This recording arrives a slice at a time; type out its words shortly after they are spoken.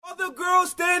girl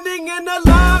standing in the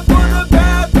line for the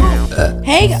bathroom.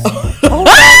 Hey, oh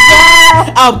my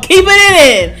God. I'm keeping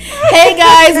it in. Hey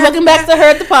guys, welcome back to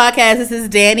Heard the Podcast. This is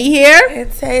Danny here.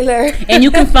 And Taylor. And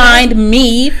you can find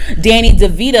me, Danny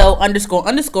DeVito __ at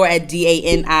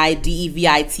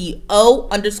DANIDEVITO __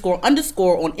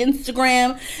 on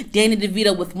Instagram. Danny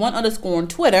DeVito with 1 _ on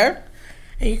Twitter.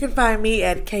 And you can find me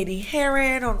at Katie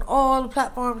Heron on all the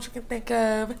platforms you can think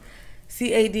of.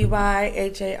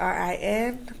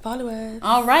 CADYHARIN. Follow us.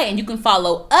 All right, and you can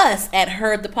follow us at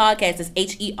Heard the Podcast.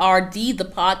 It's HERD the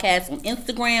Podcast on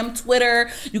Instagram,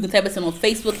 Twitter. You can type us in on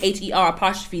Facebook,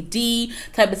 HER''D.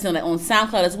 Type us in on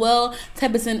SoundCloud as well.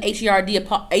 Type us in HERD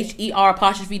on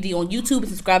YouTube and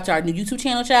subscribe to our new YouTube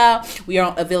channel, child. We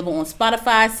are available on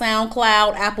Spotify,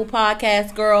 SoundCloud, Apple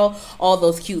Podcasts, girl, all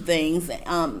those cute things.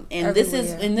 This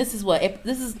is what?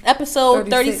 This is episode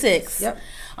 36. Yep.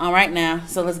 All right, now,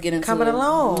 so let's get into Coming it.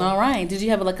 along. All right. Did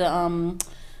you have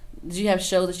did you have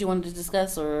shows that you wanted to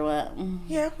discuss or what?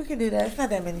 Yeah, we can do that. It's not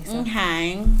that many. So.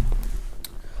 Okay.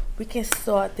 We can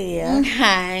start there.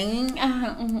 Okay.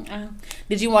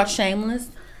 Did you watch Shameless?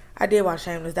 I did watch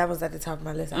Shameless. That was at the top of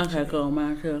my list. Actually. Okay, cool,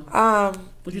 man, cool. What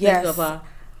you think of her?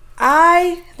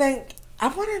 I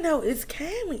want to know, is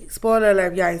Cammy? Spoiler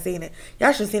alert, if y'all ain't seen it.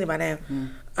 Y'all should have seen it by now.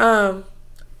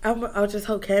 I just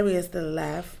hope Cammy is still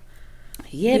alive.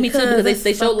 Yeah, me too. Because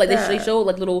they showed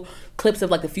like little clips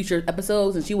of like the future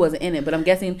episodes, and she wasn't in it. But I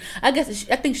think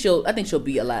she'll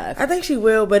be alive. I think she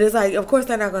will, but it's like, of course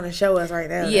they're not going to show us right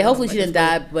now. Yeah, hopefully she didn't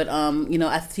die. But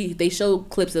they showed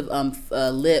clips of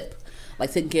Lip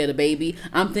like taking care of the baby.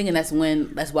 I'm thinking that's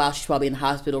while she's probably in the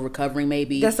hospital recovering.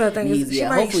 Maybe that's the thing.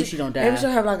 Hopefully she don't die. Maybe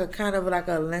she'll have like a kind of like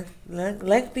a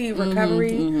lengthy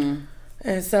recovery. Mm-hmm.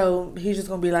 And so he's just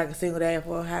gonna be like a single dad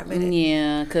for a hot minute.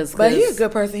 Yeah, but he's a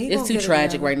good person. It's too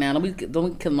tragic right now.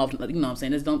 Don't kill him off. You know what I'm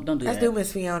saying? Don't do that. I do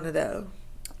miss Fiona though.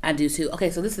 I do too. Okay,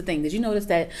 so this is the thing. Did you notice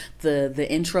that the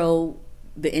intro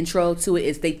to it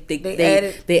is they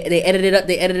edited it up.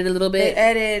 They edited it a little bit.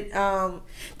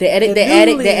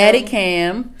 They added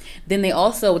Cam. Then they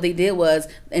also, what they did was,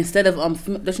 instead of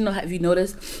don't you know, have you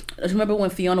noticed? Don't you remember when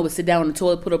Fiona would sit down on the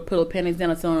toilet, put her panties down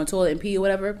and sit on the toilet and pee or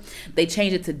whatever? They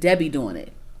changed it to Debbie doing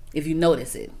it. If you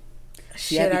notice it. I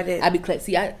did. I saw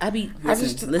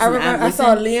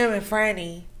Liam and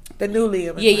Franny. The new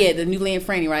Liam. Yeah, the new Liam and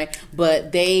Franny, right?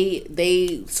 But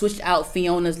they switched out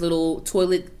Fiona's little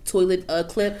toilet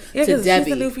clip to Debbie. She's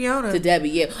the new Fiona. To Debbie,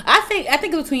 yeah. I think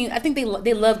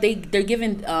they're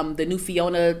giving the new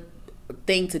Fiona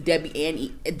thing to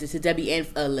Debbie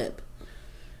and Lip.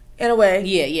 In a way.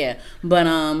 Yeah.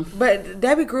 But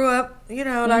Debbie grew up,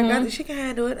 like she can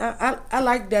handle it. I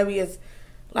like Debbie as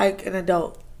like an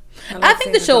adult. I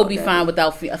think the show will be fine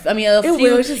without. She was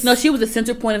the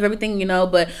center point of everything,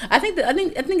 But I think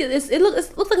it looks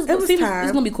like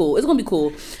it's gonna be cool. It's gonna be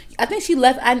cool. I think she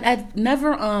left. I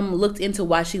never looked into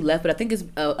why she left, but I think it's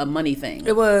a money thing.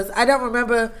 It was. I don't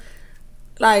remember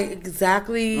like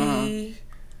exactly. Uh-huh.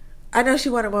 I know she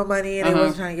wanted more money and they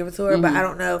wasn't trying to give it to her, but I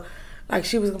don't know. Like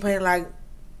she was complaining like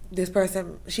this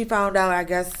person. She found out, I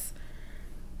guess,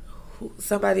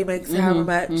 somebody makes however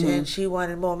much, and she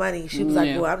wanted more money. She was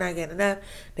like, "Well, I'm not getting enough."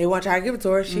 They want to try to give it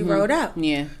to her. She rolled out.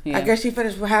 Yeah. I guess she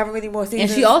finished for however many more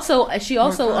seasons. And she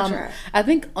also I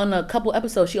think on a couple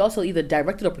episodes, she also either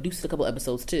directed or produced a couple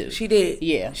episodes too. She did.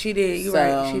 Yeah, she did. You're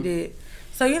right. She did.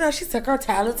 So she took her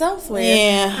talents elsewhere.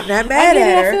 Yeah, I'm not mad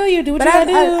at her. I feel you. Do what you gotta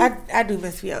do. I do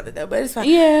miss Fiona though, but it's fine.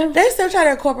 Yeah, they still try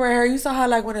to incorporate her. You saw how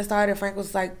like when it started, Frank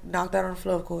was like knocked out on the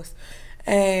floor, of course,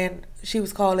 and she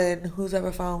was calling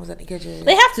whoever phone was in the kitchen.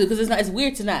 They have to because it's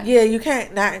weird to not. Yeah, you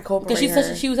can't not incorporate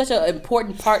because she was such an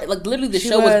important part. Like literally, the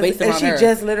show was based around her. She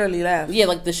just literally left. Yeah,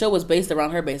 like the show was based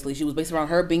around her. Basically, she was based around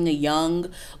her being a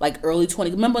young, like early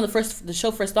 20s. Remember when the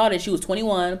show first started? She was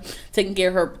 21, taking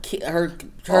care of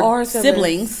her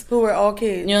siblings who were all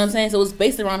kids. You know what I'm saying? So it was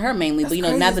based around her mainly. That's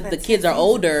but now that the kids are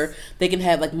older, they can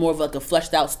have like more of like a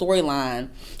fleshed out storyline.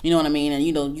 You know what I mean? And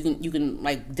you can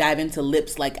like dive into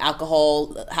Lip's like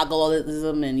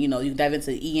alcoholism, and you can dive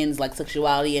into Ian's like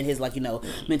sexuality and his like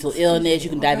mental illness. You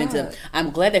can dive into.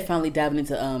 I'm glad they're finally diving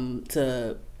into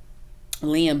to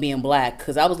Liam being black,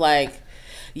 because I was like,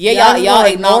 y'all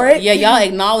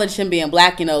acknowledge him being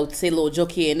black, say a little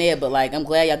joke here and there, but like I'm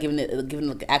glad y'all giving it like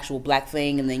an actual black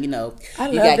thing, and then you got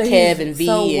Kev and V.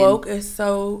 So woke, it's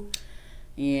so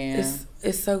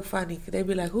It's so funny. They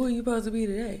be like, "Who are you supposed to be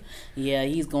today?" Yeah,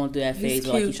 he's going through that phase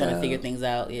where like he's trying to figure things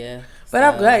out. Yeah, but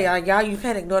I'm glad, y'all. You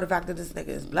can't ignore the fact that this nigga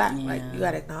is black. Yeah. Like you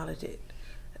gotta acknowledge it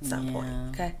at some point.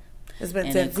 Okay, it's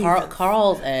been 10 seasons.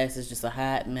 Carl's ass is just a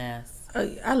hot mess.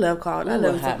 I love Carl. I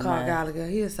love Carl Gallagher.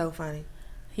 He is so funny.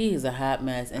 He's a hot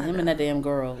mess, and him and that damn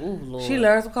girl. Ooh, Lord. She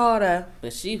loves to call her.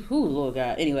 But she, ooh, Lord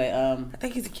God. Anyway, I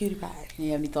think he's a cutie pie.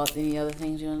 you have any thoughts? Any other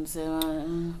things you want to say about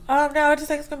it? No, I just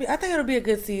think it's gonna be. I think it'll be a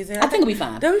good season. I think it'll be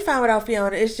fine. They'll be fine without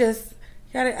Fiona. It's just,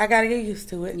 I gotta get used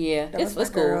to it. Yeah, That was it's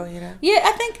my cool. girl, you know? Yeah,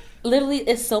 I think literally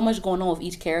it's so much going on with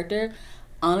each character.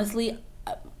 Honestly,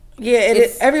 Yeah,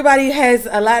 everybody has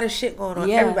a lot of shit going on.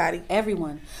 yeah, Everybody.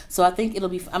 everyone. So I think it'll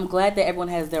be. I'm glad that everyone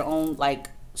has their own like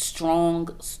strong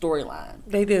storyline.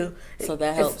 They do. So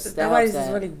that helps. Nobody's helps just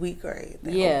that. really weak or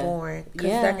anything. Yeah. Or boring. Because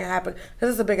Yeah. that can happen.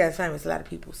 Because it's a big ass family. It's a lot of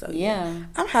people. So Yeah.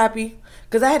 I'm happy.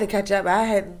 Because I had to catch up. I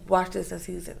hadn't watched this since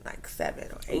season like 7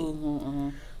 or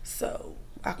 8. So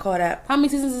I caught up. How many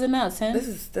seasons is it now? 10? This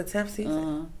is the 10th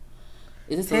season.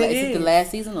 Is It this the is.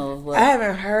 last season or what? I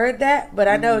haven't heard that, but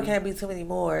I know it can't be too many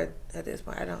more at this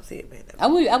point. I don't see it being that. I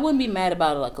wouldn't be mad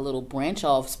about like a little branch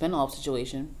off, spin off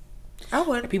situation. I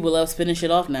wouldn't. People love spinning shit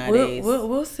off nowadays.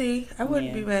 We'll see. I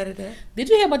wouldn't Yeah. be mad at that. Did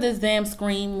you hear about this damn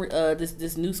Scream?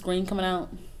 This new Scream coming out?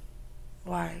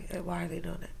 Why? Why are they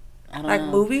doing that? I don't Like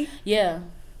know. movie? Yeah,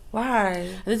 Why? I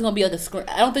think it's gonna be like a Scream.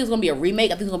 I don't think it's gonna be a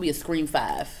remake. I think it's gonna be a Scream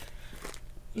 5.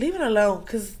 Leave it alone,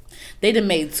 cause They done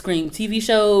made Scream TV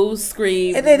shows,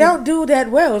 Scream, and they don't do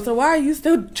that well. So why are you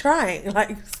still trying?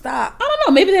 Like, stop. I don't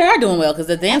know. Maybe they are doing well because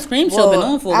the damn Scream show been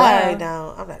on for a while. I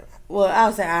know. I'm not. Well,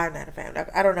 I'll say I'm not a fan.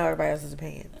 I don't know everybody else's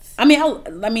opinions. I mean,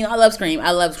 I love Scream.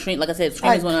 I love Scream. Like I said, Scream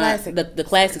Like is one classic. of the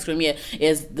classic Scream. Yeah,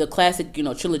 is the classic.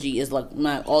 Trilogy is like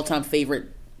my all time favorite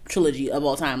trilogy of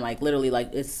all time. Like literally,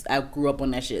 like I grew up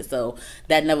on that shit. So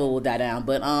that never will die down.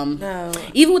 But No.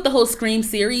 even with the whole Scream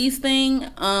series thing,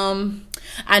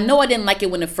 I know I didn't like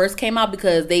it when it first came out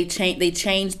because they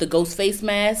changed the Ghostface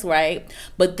mask, right?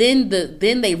 But then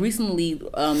they recently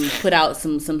put out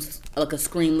some like a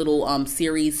Scream little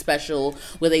series special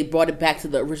where they brought it back to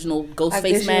the original Ghostface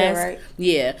this year, mask. right?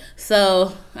 Yeah.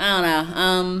 So I don't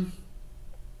know.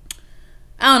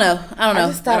 I don't know. I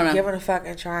just stopped giving a fuck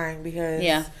and trying because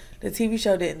Yeah. the TV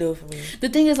show didn't do it for me. The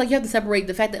thing is, like, you have to separate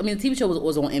the fact that, the TV show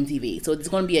was on MTV, so it's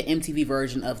going to be an MTV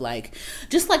version of, like,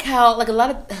 just like how, like, a lot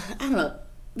of, I don't know,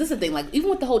 this is the thing, like, even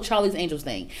with the whole Charlie's Angels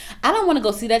thing, I don't want to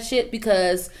go see that shit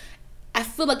because I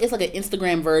feel like it's like an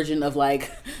Instagram version of,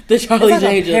 like, the Charlie's It's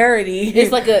like Angels. a parody.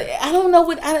 It's like I don't know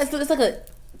it's like a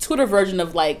Twitter version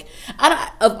of, like,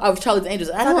 of Charlie's Angels.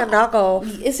 It's like a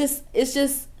knockoff. It's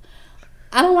just,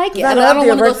 I don't like it. I I love don't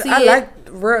the want to go original. see I it.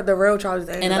 like the real Charlie's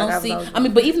Angels. And I don't see.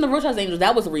 But even the Real Charlie's Angels,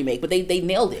 that was a remake, but they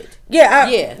nailed it.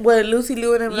 Yeah. With Lucy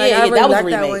Liu and him. Like, Yeah, I really that was a liked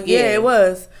that remake, one. yeah. Yeah, it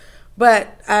was.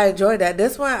 But I enjoyed that.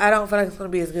 This one, I don't feel like it's going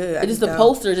to be as good. It's just the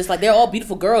poster, just like they're all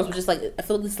beautiful girls, but just like I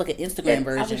feel like this is like an Instagram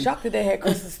version. I was shocked that they had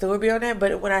Kristen Stewart be on there,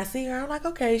 but when I see her, I'm like,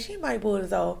 okay, she might pull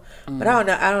this off. But I don't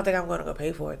know. I don't think I'm going to go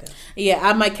pay for it though. Yeah,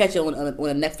 I might catch it on a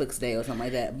Netflix day or something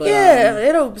like that. But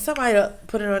Yeah, somebody will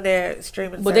put it on their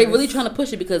streaming. But they're really trying to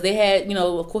push it because they had,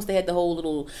 of course, they had the whole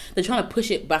little. They're trying to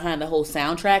push it behind the whole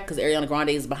soundtrack because Ariana Grande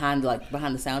is behind the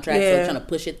soundtrack, so they're trying to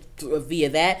push it via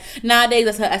that.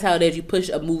 Nowadays, that's how it is. You push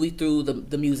a movie through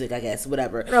the music, I guess,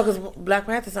 whatever. No, because Black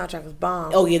Panther soundtrack was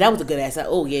bomb. Oh yeah, that was a good ass.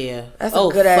 Oh yeah, That's a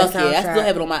good ass fuck yeah. I soundtrack. still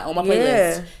have it on my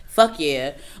playlist. Yeah. Fuck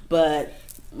yeah, but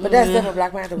That's different.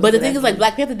 Black Panther. Was But the good thing ass is, like, movie.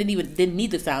 Black Panther didn't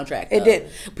need the soundtrack. It though.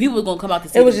 didn't. People were gonna come out to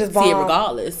see It was just see it bomb.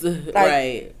 regardless, Like,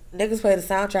 right? Niggas play the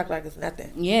soundtrack like it's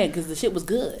nothing. Yeah, because the shit was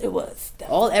good. It was.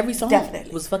 Every song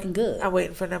Definitely. was fucking good. I'm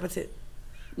waiting for number 2.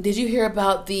 Did you hear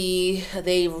about they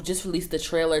just released the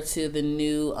trailer to the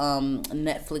new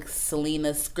Netflix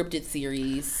Selena scripted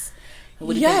series?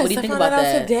 What do you Yes, think I about found that out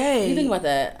that? today. What do you think about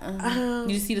that?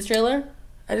 Did you see the trailer?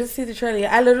 I just see the trailer.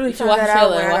 I literally You should found watch that the out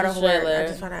trailer, when I got watch off the work. trailer. I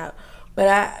just found out. But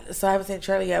I haven't seen the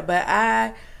trailer yet. But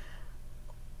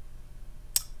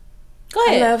Go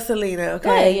I ahead. love Selena. Okay,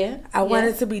 Go ahead, yeah. I want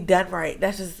Yeah. it to be done right.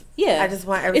 That's just Yeah, I just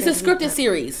want everything. It's a to be scripted done.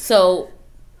 series, so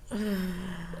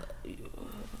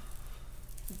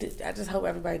I just hope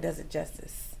everybody does it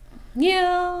justice.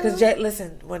 yeah. Because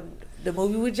listen, when the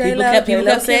movie with J People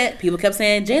Lo, kept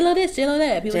saying J Lo this, J Lo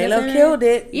that. J Lo killed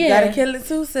it. Yeah. You gotta kill it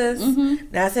too, sis.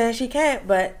 Mhm. Not saying she can't,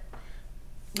 but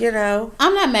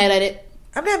I'm not mad at it.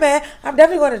 I'm not mad. I'm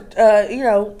definitely gonna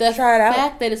The try it out.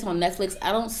 fact that it's on Netflix,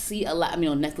 I don't see a lot.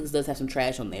 Netflix does have some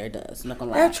trash on there. It does. I'm not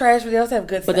gonna They lie. have trash, but they also have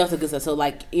good But stuff. that's a good stuff. So they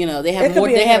It have could more.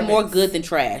 be a They hit have or more miss. good than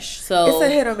trash. So It's a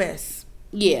hit or miss.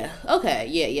 yeah. Okay.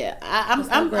 Yeah. I'm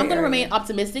not great gonna area. remain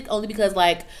optimistic only because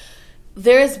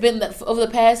there's been over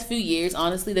the past few years,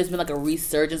 honestly, there's been like a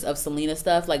resurgence of Selena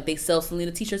stuff. Like they sell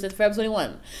Selena t-shirts at Forever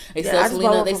 21. They Yeah, sell I just bought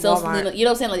Selena. one They from sell Walmart. Selena. You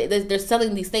know what I'm saying? Like they're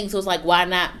selling these things, so it's like why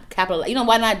not capitalize?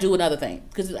 Why not do another thing?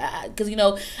 Because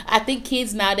I think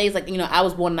kids nowadays, I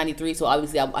was born in '93, so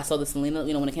obviously I saw the Selena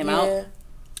when it came out.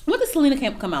 When did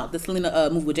Selena come out? The Selena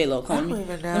movie with J-Lo. I don't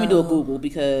even know. Let me do a Google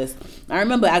because I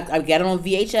remember I got it on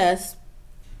VHS.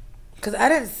 Because I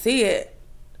didn't see it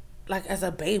like as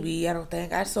a baby. I don't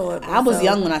think I saw it. I was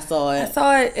young when I saw it. I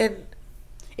saw it in.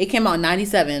 It came out in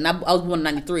 97. I was born in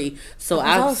 93. So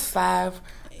I was 5.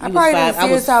 I was probably 5. didn't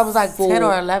see it until I was like 10 4.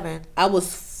 or 11. I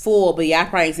was 4, but yeah, I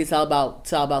probably didn't see it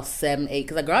till about 7, 8.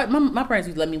 Because like, girl, my parents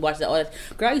used to let me watch that. All that.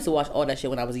 Girl, I used to watch all that shit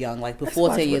when I was young, like before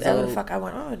 10 years old. The fuck I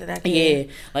went on to that. Yeah,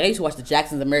 like I used to watch the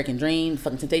Jacksons, American Dream,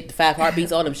 fucking Temptation, the 5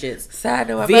 Heartbeats, all them shits. Sad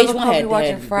note, my VH1 mother called me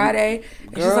watching had- Friday.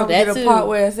 And Girl, she told me that to the too. part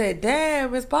where it said,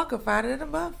 "Damn, Miss Parker found it in the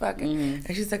motherfucker,"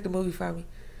 and she took the movie from me.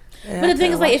 And But I the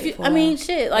thing couldn't is, like, watch if it you, for I a mean, while.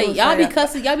 shit, It like was y'all be like-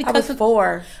 cussing I was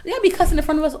 4. y'all be cussing in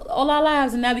front of us all our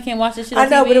lives, and now we can't watch this shit. I On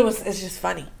know, TV. but it's just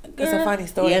funny. It's a Girl. funny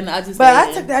story. Yeah, no, I just but I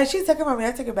saying. took that. She took it from me.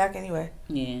 I took it back anyway.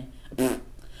 Yeah,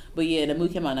 but yeah, the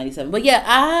movie came out in 97. But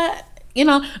yeah,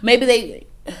 maybe they.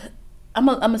 I'm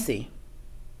gonna see.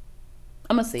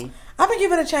 I'm gonna see. I'm gonna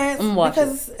give it a chance I'ma watch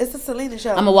because it's a Selena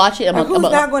show. I'm gonna watch it. Like, who's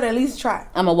not going to at least try?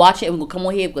 I'm gonna watch it. And we're gonna come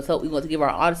on here because we're going to give our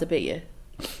honest opinion.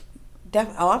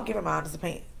 Definitely. Oh, I'm giving my honest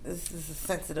opinion. This is a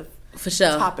sensitive For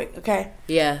sure. topic. Okay.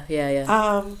 Yeah.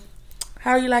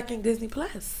 How are you liking Disney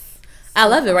Plus? I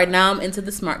love it. Right now, I'm into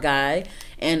the Smart Guy,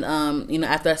 and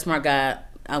after that Smart Guy,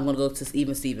 I'm gonna go to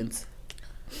Even Stevens,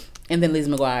 and then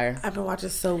Lizzie McGuire, I've been watching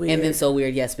So Weird. and then So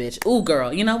Weird. Yes, bitch. Ooh,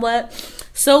 girl. You know what?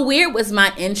 So Weird was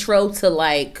my intro to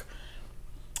like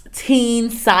teen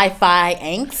sci-fi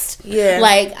angst. Yeah,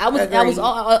 like I was agreed.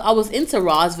 I was into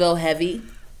Roswell heavy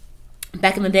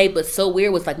back in the day, but So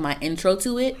Weird was like my intro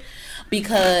to it.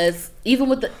 Because even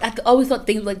with I always thought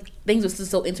things were just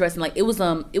so interesting. Like it was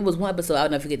one episode, I'll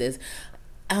never forget this.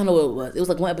 I don't know what it was. It was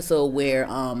like one episode where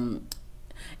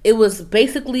it was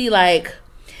basically like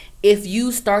if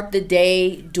you start the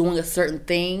day doing a certain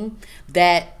thing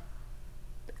that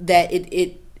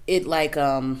it like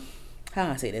how do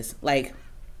I say this? Like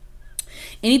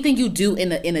anything you do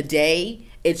in a day,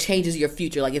 it changes your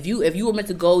future. Like if you were meant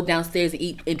to go downstairs and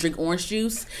eat and drink orange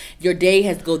juice, your day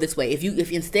has to go this way.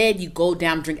 If instead you go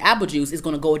down and drink apple juice, it's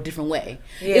gonna go a different way.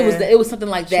 Yeah. It was something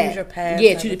like that. Choose your path.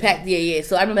 Yeah, choose your path. Yeah.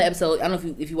 So I remember that episode. I don't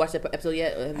know if you watched that episode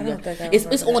yet. I don't think I it's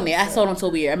remember on that there. I saw it on So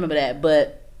Weird. I remember that,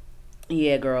 but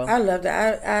yeah, girl. I loved it.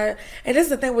 I and this is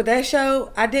the thing with that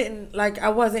show. I didn't like.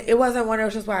 It wasn't one of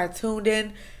those shows where I tuned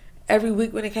in every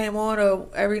week when it came on or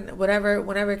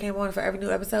whenever it came on for every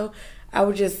new episode. I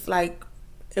would just like.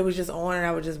 It was just on and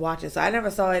I would just watch it. So I never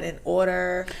saw it in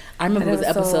order. I remember it was an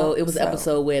episode. It was an so-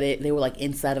 episode where they were like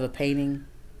inside of a painting.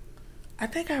 I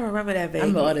think I remember that I vaguely.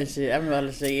 remember all this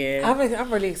shit. Yeah.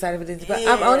 I'm really excited for this, but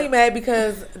Yeah. I'm only mad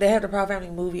because they have the Proud Family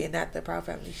movie and not the Proud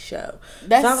Family show.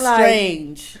 That's So I'm like,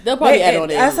 strange. They'll probably add on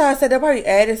it. That's how I said they'll probably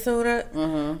add it sooner.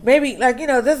 Mm-hmm. Maybe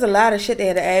there's a lot of shit they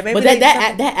had to add. Maybe But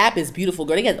that app is beautiful,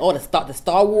 girl. They got all the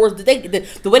Star Wars. The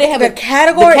way they have The it,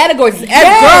 category- the categories.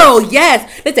 Yes. Girl,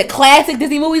 yes. It's a classic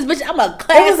Disney movies, bitch. I'm a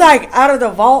classic. It was like out of the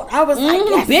vault. I was like,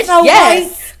 yes, bitch, so yes.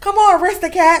 right. Come on,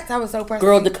 Aristocats. I was so pressed.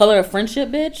 Girl, The Color of Friendship,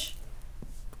 bitch.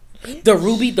 The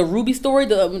Ruby story,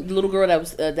 the little girl that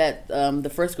was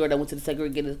the first girl that went to the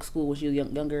segregated school when she was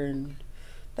younger, and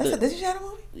That's a Disney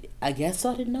Channel movie? I guess so.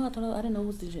 I didn't know. I didn't know it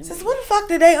was Disney. Since when the fuck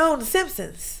did they own The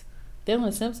Simpsons? They on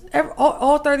The Simpsons.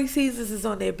 All 30 seasons is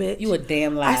on there, bitch. You a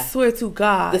damn lie. I swear to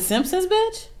God. The Simpsons,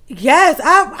 bitch. Yes,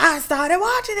 I started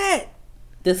watching it.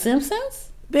 The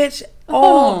Simpsons. Bitch,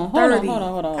 all Hold on, 30.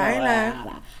 hold on. I ain't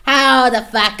lying. Hold the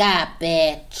fuck up,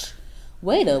 bitch.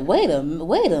 Wait a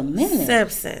minute.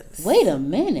 Simpsons. Wait a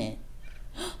minute.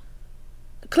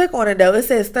 Click on it though. It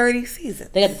says 30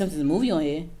 seasons They got the Simpsons movie on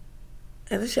here.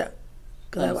 in the show.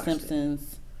 'Cause I The watched it.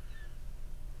 Simpsons.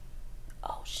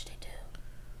 Oh shit,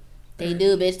 they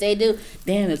do, bitch. They do.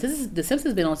 Damn, the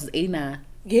Simpsons been on since '89.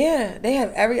 Yeah, they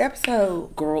have every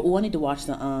episode. Girl, I need to watch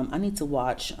I need to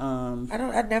watch.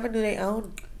 I never knew they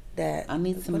owned that. I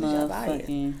need some When did y'all buy it?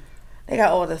 fucking. They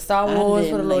got all the Star Wars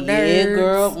for the little nerds. Yeah,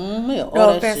 girl. Yeah, all No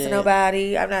that offense shit. to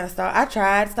nobody. I'm not a Star. I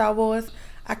tried Star Wars.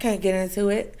 I can't get into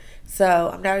it,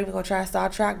 so I'm not even gonna try Star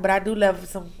Trek. But I do love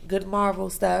some good Marvel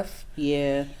stuff.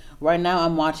 Yeah. Right now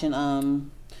I'm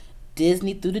watching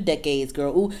Disney Through the Decades,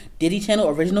 girl. Ooh, Disney Channel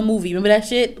original movie. Remember that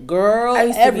shit? Girl, I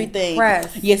used to be everything.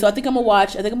 pressed. Yeah, so I think I'm gonna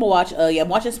watch I'm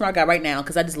watching Smart Guy right now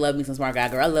because I just love me some Smart Guy,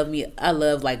 girl. I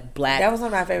love like black, That was one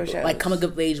of my favorite shows. like coming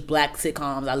of age black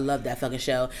sitcoms. I love that fucking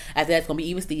show. After that, it's gonna be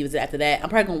Even Stevens. After that, I'm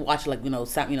probably gonna watch like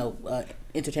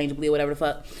interchangeably or whatever the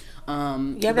fuck. Yeah,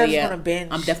 I'm but not just gonna binge.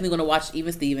 I'm definitely gonna watch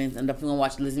Even Stevens. I'm definitely gonna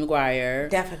watch Lizzie McGuire.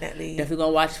 Definitely. Definitely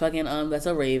gonna watch fucking That's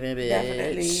a Raven, bitch.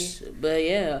 Definitely. But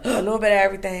yeah, A little bit of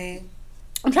everything.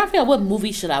 I'm trying to figure out what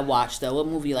movie should I watch though. What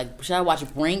movie, like, should I watch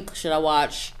Brink? Should I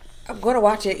watch I'm going to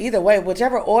watch it either way.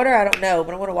 Whichever order, I don't know,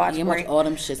 but I'm going to watch I'm watching all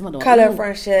them shits. I'm Color of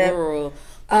Friendship. Girl.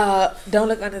 Don't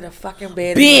Look Under the Fucking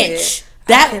Bed. Bitch.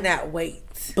 I cannot wait.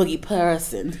 Boogie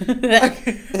person.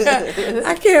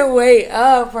 I can't wait.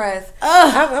 Oh, press.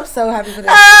 I'm so happy for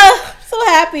this. So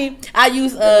happy. I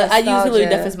use Hilary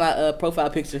Duff as my profile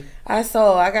picture. I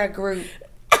got Groot.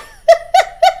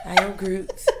 I am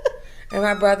Groot. And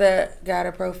my brother got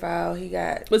a profile. He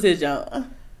got... What's his job?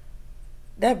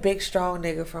 That big strong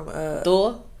nigga from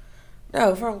Thor?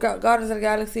 No, from Guardians of the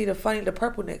Galaxy, the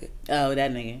purple nigga. Oh,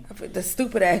 that nigga. The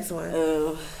stupid ass one.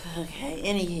 Oh, okay.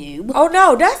 Anywho. Oh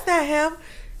no, that's not him.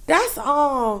 That's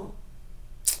Thanos.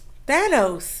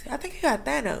 I think he got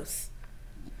Thanos.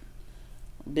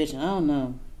 Bitch, I don't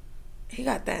know. He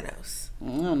got Thanos. I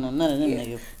don't know none of them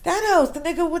niggas. Thanos, the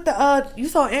nigga with the you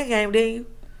saw Endgame, didn't you?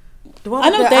 The one I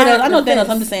know Thanos. I know fist. Thanos.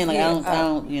 I'm just saying, like, I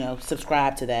don't,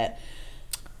 subscribe to that.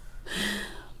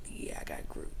 Yeah, I got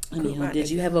Groot. Anywho, did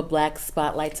you have a black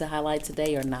spotlight to highlight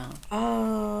today or not?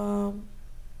 No,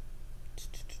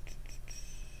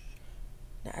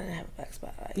 I didn't have a black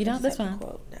spotlight. You don't? That's fine.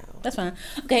 Quote, no. That's fine.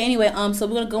 Okay. Anyway, so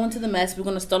we're gonna go into the mess. We're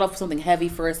gonna start off with something heavy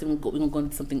first, and we're gonna go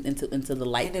into something into the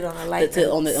light. End it on a light.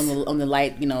 On the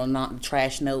light, not the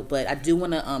trash note. But I do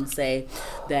want to say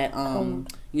that the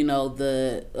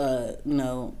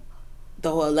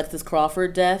whole Alexis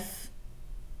Crawford death,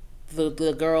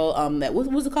 the girl that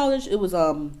what was the college? It was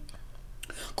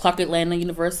Clark Atlanta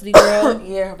University girl.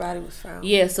 Yeah, her body was found.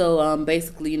 Yeah. So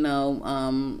basically,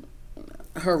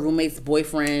 her roommate's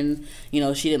boyfriend, she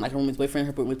didn't like her roommate's boyfriend.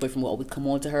 Her roommate's boyfriend would always come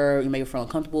on to her, make her feel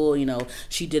uncomfortable.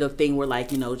 She did a thing where,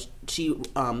 like, she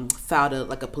filed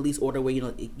a police order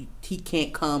where, he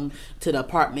can't come to the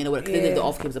apartment or whatever. They lived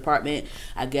off Kim's apartment.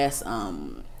 I guess, I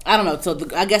don't know. So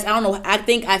I guess, I don't know. I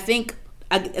think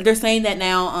they're saying that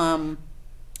now,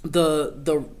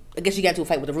 I guess she got into a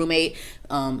fight with a roommate,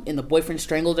 and the boyfriend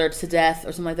strangled her to death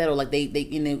or something like that, or like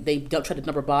they don't try to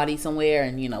dump her body somewhere,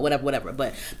 and whatever.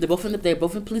 But they're both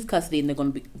in police custody, and they're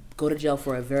going to go to jail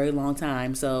for a very long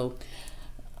time. So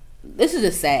this is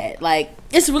just sad. Like,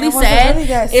 it's really sad.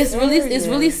 It's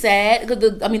really sad because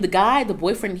the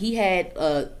boyfriend, he had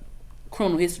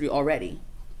criminal history already.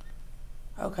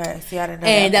 Okay, see, I didn't know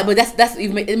and that. But that's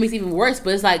even, it makes it even worse.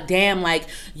 But it's like, damn, like,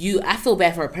 I feel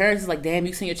bad for her parents. It's like, damn,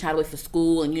 you send your child away for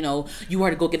school, and you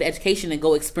want to go get an education and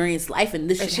go experience life, and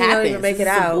this shit happens. Don't even make it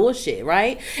out. Bullshit,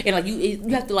 right? And like you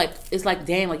have to, like, it's like,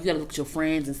 damn, like, you got to look at your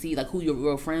friends and see like who your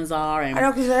real friends are. And I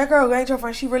know, because that girl ain't your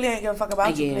friend. She really ain't give a fuck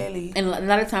about you, clearly. And a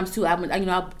lot of times too, I went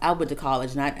to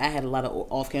college, and I had a lot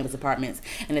of off-campus apartments.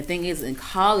 And the thing is, in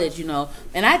college, and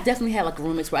I definitely had like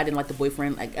roommates where I didn't like the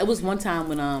boyfriend. Like, it was one time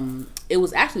when it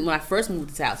was actually when I first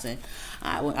moved to Towson.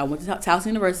 I went to Towson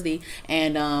University,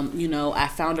 and I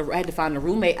had to find a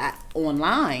roommate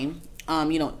online.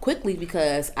 Quickly,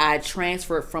 because I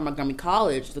transferred from Montgomery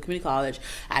College, the community college.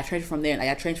 I transferred from there, and I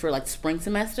got transferred like spring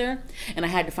semester, and I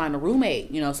had to find a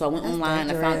roommate. So I went online.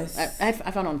 Dangerous. I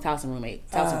found on the Towson roommate,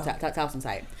 Towson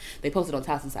site. They posted on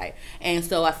Towson site, and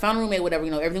so I found a roommate. Whatever,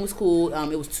 everything was cool.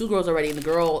 It was 2 girls already, and the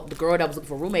girl that was looking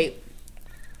for a roommate,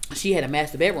 she had a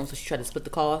master bedroom, so she tried to split the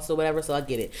cost or whatever. So I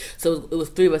get it. So it was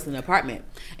 3 of us in the apartment,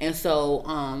 and so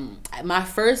my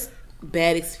first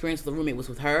bad experience with the roommate was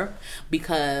with her,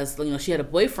 because she had a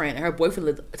boyfriend, and her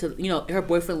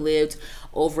boyfriend lived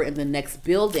over in the next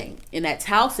building in that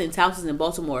Towson's in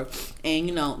Baltimore, and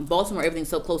in Baltimore everything's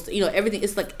so close to everything.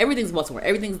 It's like everything's Baltimore,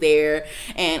 everything's there,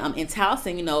 and in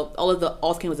Towson, all of the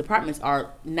off-campus apartments are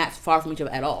not far from each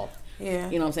other at all. Yeah,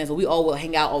 what I'm saying. So we all will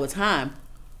hang out all the time.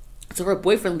 So her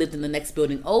boyfriend lived in the next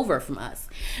building over from us,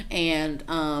 and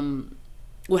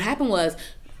what happened was,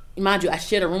 mind you, I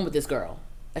shared a room with this girl.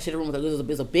 It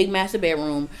was a big master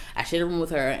bedroom. I shared a room with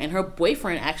her, and her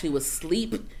boyfriend actually would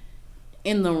sleep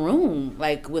in the room,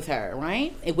 like, with her,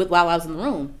 right? While I was in the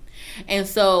room. And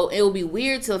so it would be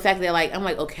weird to the fact that, like, I'm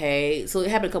like, okay. So it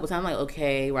happened a couple times. I'm like,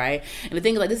 okay, right? And the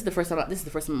thing is, like, this is the first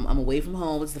time I'm away from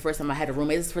home. This is the first time I had a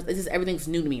roommate. This is everything's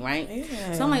new to me, right?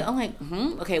 Yeah. So I'm like,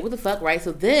 okay, what the fuck, right?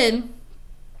 So then,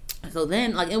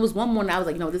 like, it was one morning I was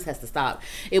like, this has to stop.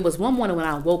 It was one morning when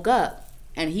I woke up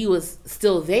and he was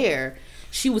still there.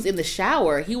 She was in the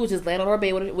shower. He was just laying on her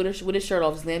bed with his shirt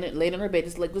off, just laying on her bed,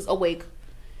 just awake.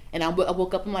 And I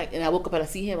woke up. And I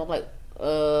see him. I'm like,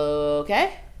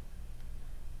 okay.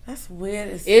 That's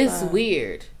weird. It's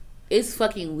weird. It's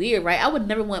fucking weird, right? I would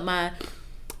never want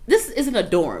this isn't a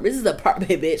dorm. This is an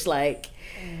apartment, bitch. Like,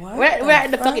 we're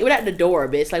at the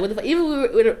dorm, bitch. Like, what the fuck? Even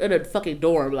if we were in a fucking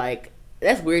dorm, like,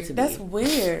 that's weird to me. That's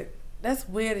weird. That's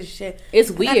weird as shit. It's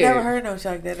weird. I never heard no shit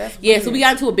like that. That's weird. Yeah, so we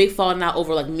got into a big falling out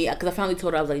over, like, me, because I finally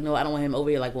told her, I was like, no, I don't want him over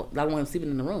here. Like, I don't want him sleeping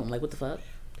in the room. Like, what the fuck?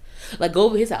 Like go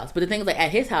over his house. But the thing is, like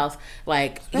at his house,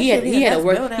 like he had a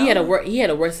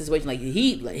worse situation. Like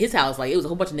his house, like it was a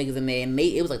whole bunch of niggas in there, and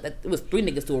it was like that. It was 3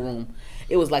 niggas to a room.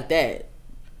 It was like that.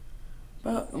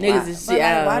 But niggas is shit.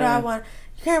 Like, why do I want?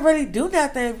 You can't really do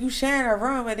nothing if you sharing a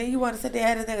room, and then you want to sit there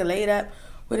and have this nigga laid up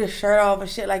with his shirt off and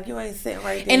shit. Like you ain't sitting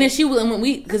right there. And then she was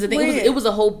because the thing it was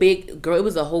a whole big girl. It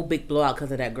was a whole big blowout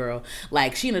because of that girl.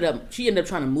 Like she ended up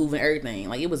trying to move and everything.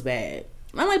 Like it was bad.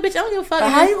 I'm like, bitch, I don't give a fuck. But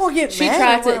how you gonna get she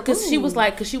mad? Tried to, because she was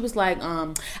like,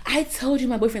 I told you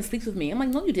my boyfriend sleeps with me. I'm like,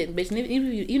 no, you didn't, bitch. And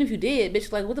even if you did,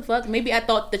 bitch, like, what the fuck? Maybe I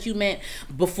thought that you meant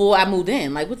before I moved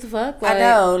in. Like, what the fuck? Like, I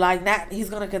know, like, not he's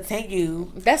gonna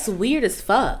continue. That's weird as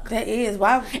fuck. That is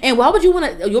why. And why would you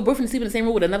want your boyfriend to sleep in the same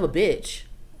room with another bitch?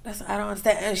 I don't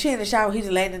understand. And she in the shower, he's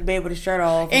just laying in the bed with his shirt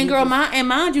off. And girl,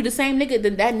 mind you, the same nigga,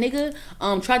 that nigga,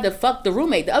 tried to fuck the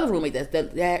other roommate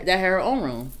that had her own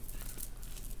room.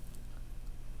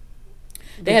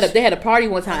 They had a party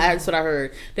one time. That's what I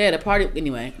heard. They had a party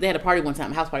anyway. They had a party one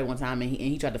time, house party one time, and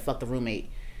he tried to fuck the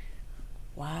roommate.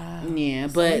 Wow. Yeah,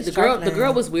 but the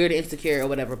girl was weird and insecure or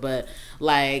whatever. But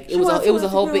like it was a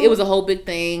whole big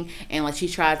thing, and like she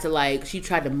tried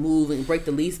to move and break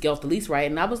the lease, get off the lease, right?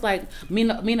 And I was like, me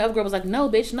and the other girl was like, no,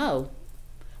 bitch, no,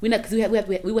 because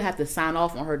we would have to sign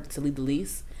off on her to leave the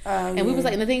lease. And we was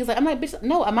like, and the thing is, like, I'm like, bitch,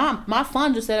 no, my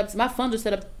funds are set up. My funds are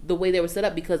set up the way they were set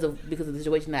up because of the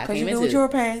situation that I came into. Because you knew what you were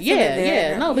paying.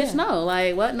 Yeah. No, bitch, no.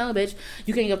 Like, what? No, bitch.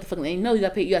 You can't get up the fucking. And no, you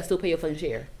got to still pay your fucking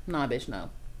share. Nah, bitch,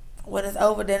 no. When it's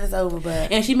over, then it's over.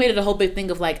 But and she made it a whole big thing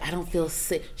of like, I don't feel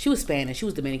sick. She was Spanish. She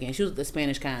was Dominican. She was the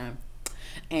Spanish kind.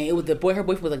 And it was her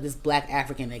boyfriend was like this black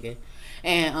African nigga.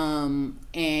 And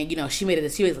you know, she made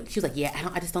it. She was like, yeah,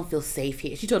 I just don't feel safe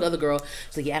here. She told the other girl,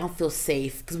 she's like, yeah, I don't feel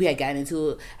safe because we had gotten into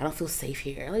it. I don't feel safe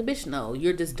here. Like, bitch, no,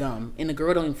 you're just dumb, and the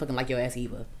girl don't even fucking like your ass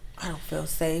either. I don't feel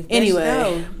safe.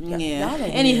 Anyway, no. Yeah.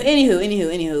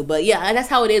 Anywho, but yeah, that's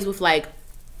how it is with like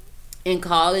in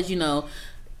college. You know,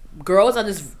 girls are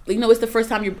just, you know, it's the first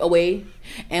time you're away,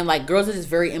 and like girls are just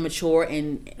very immature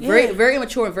and very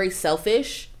immature and very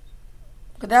selfish.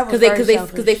 Because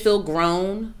they feel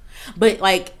grown. But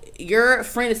like your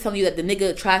friend is telling you that the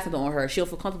nigga tried something on her, she'll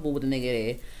feel comfortable with the nigga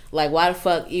there. Like why the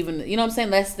fuck even, you know what I'm saying?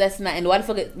 That's not. And why the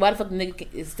fuck the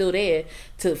nigga is still there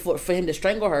for him to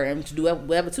strangle her and to do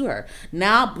whatever to her?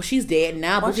 Now she's dead.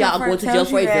 Now both y'all are going to jail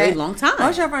for a very long time.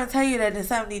 Once your friend tell you that then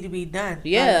something need to be done.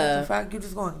 Yeah. Like, what the fuck? You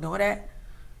just gonna ignore that?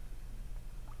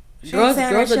 She ain't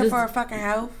saying that shit for her fucking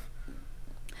health.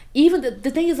 Even the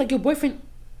thing is, like, your boyfriend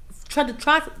tried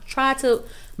to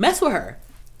mess with her.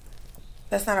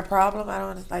 That's not a problem. I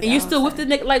don't like. And you're still with the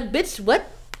nigga, like, bitch, what?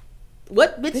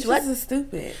 What, bitch, what? This is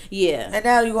stupid. Yeah. And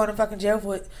now you going to fucking jail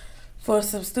for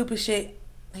some stupid shit.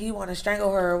 He want to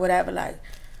strangle her or whatever. Like,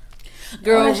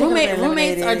 girl,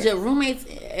 roommates are just roommates.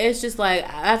 It's just like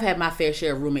I've had my fair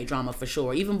share of roommate drama for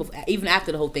sure. Even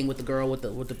after the whole thing with the girl with the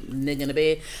nigga in the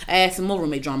bed, I had some more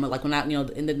roommate drama. Like when I, you know,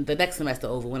 in the next semester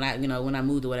over when I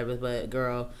moved or whatever. But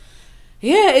girl,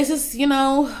 yeah, it's just, you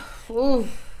know, ooh,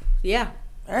 yeah.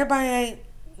 Everybody ain't,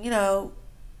 you know.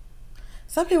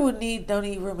 Some people don't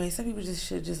need roommates. Some people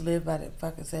should live by their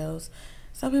fucking selves.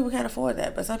 Some people can't afford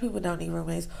that, but some people don't need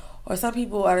roommates. Or some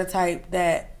people are the type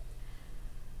that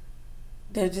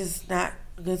they're just not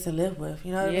good to live with.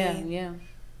 You know what I mean? Yeah.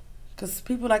 Because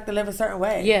people like to live a certain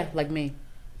way. Yeah, like me.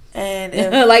 And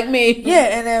if, like me.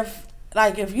 Yeah, and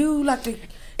if you like to.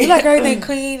 You like everything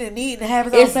clean and neat and have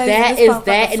its own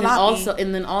place.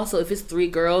 And then also if it's 3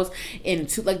 girls and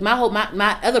 2, like my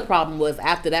other problem was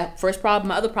after that first problem.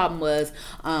 My other problem was,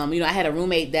 you know, I had a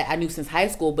roommate that I knew since high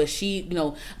school, but she, you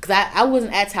know, because I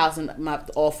wasn't at Taos in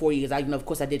all 4 years. I, you know, of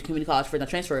course I did community college first and I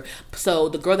transferred. So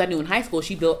the girl that I knew in high school,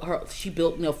 she built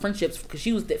you know, friendships because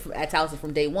she was at Taos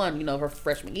from day one, you know, her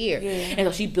freshman year, and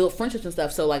so she built friendships and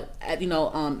stuff. So like, you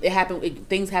know,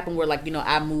 things happened where, like, you know,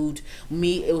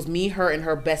 it was me, her, and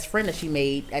her best friend that she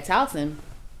made at Towson.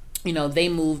 You know, we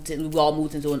all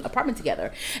moved into an apartment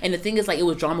together. And the thing is, like, it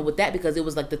was drama with that because it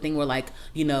was like the thing where, like,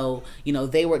 you know,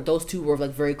 those two were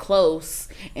like very close,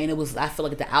 and it was, I feel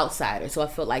like, the outsider. So I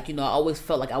felt like, you know, I always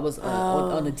felt like I was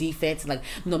on the defense, and like,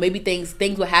 you know, maybe things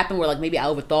would happen where, like, maybe I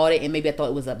overthought it, and maybe I thought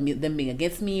it was them being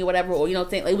against me or whatever, or, you know,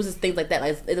 it was just things like that.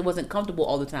 Like, it wasn't comfortable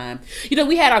all the time. You know,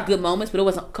 we had our good moments, but it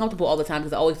wasn't comfortable all the time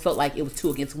because I always felt like it was 2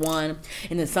 against 1.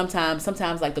 And then sometimes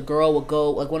like the girl would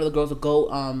go, like one of the girls would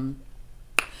go,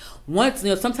 once, you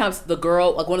know, sometimes one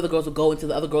of the girls would go into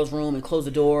the other girl's room and close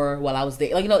the door while I was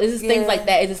there. Like, you know, it's just things like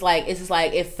that. It's just like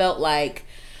it felt like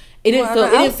it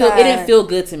didn't feel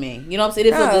good to me. You know what I'm saying?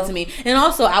 It didn't feel good to me. And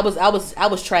also I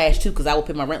was trash too because I would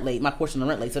pay my portion of the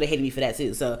rent late, so they hated me for that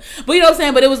too. So, but you know what I'm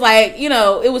saying? But it was like, you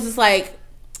know, it was just like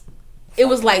it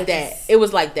was like that. It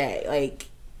was like that. Like,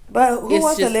 But who It's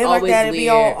wants to just live like always that and be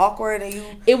all weird. awkward and you?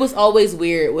 It was always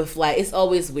weird with like, it's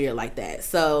always weird like that.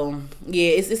 So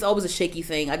yeah, it's always a shaky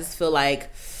thing. I just feel like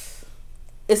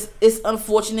it's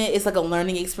unfortunate. It's like a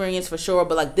learning experience for sure.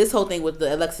 But like this whole thing with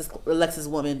the Alexis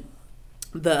woman,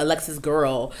 the Alexis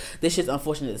girl, this shit's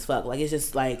unfortunate as fuck. Like it's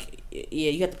just like,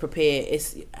 yeah, you have to prepare.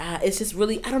 It's just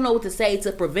really, I don't know what to say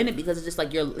to prevent it, because it's just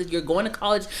like you're going to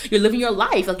college, you're living your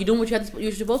life, like you're doing what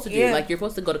you're supposed to do. Yeah. Like you're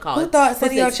supposed to go to college. Who thought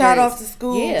sending your child off to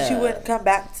school, Yeah. she wouldn't come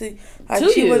back to? Like, to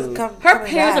she you? wasn't Her coming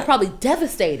parents back. are probably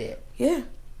devastated. Yeah.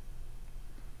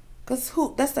 Cause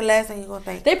that's the last thing you're gonna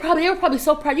think. They were probably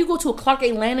so proud. You go to a Clark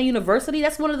Atlanta University.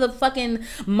 That's one of the fucking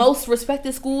most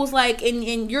respected schools. Like, and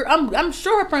I'm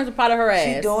sure her parents are proud of her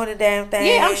ass. She doing the damn thing.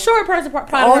 Yeah, I'm sure her parents are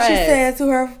proud All of her she ass. said to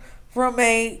her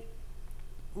roommate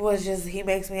was just, he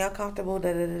makes me uncomfortable.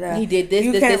 Da da da da. He did this,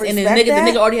 You this, can't this, and the respect that?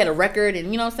 nigga already had a record,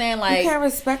 and you know what I'm saying? Like, You can't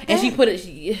respect and that? she put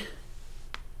it.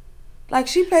 Like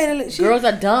she paid. Girls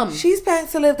are dumb. She's paying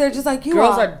to live there just like you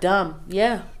Girls are. are dumb.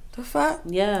 Yeah, The fuck.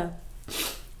 yeah.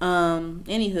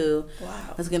 Anywho,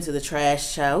 Wow. let's get into the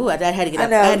trash show. Ooh, I had to get I up,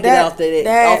 know, I had to get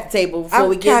off the table before I'm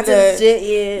we get to kinda- the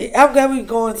shit. Yeah. I'm glad we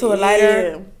going to a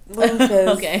lighter mood.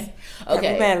 'Cause Okay. got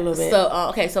me mad a little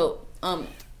bit. So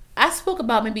I spoke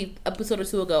about maybe episode or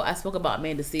two ago. I spoke about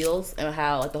Amanda Seales and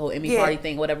how like the whole Emmy party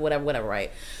thing, whatever,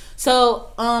 right? So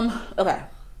okay,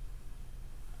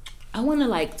 I want to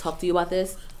like talk to you about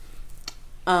this.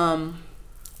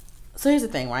 So here's the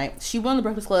thing, right? She won the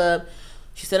Breakfast Club.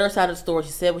 She said her side of the story. She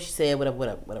said what she said,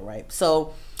 whatever, right?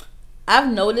 So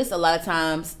I've noticed a lot of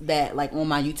times that like on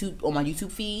my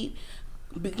YouTube feed,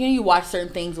 you watch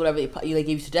certain things, whatever they give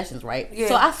you suggestions, right?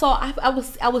 Yeah. So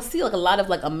I would see like a lot of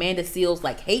like Amanda Seales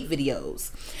like hate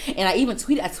videos, and I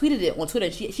tweeted it on Twitter.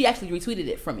 And she actually retweeted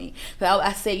it from me. So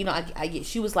I said,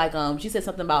 she was like she said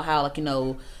something about how like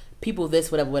people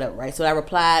this whatever, right? So I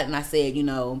replied and I said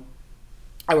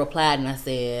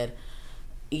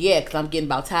yeah, because I'm getting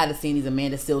about tired of seeing these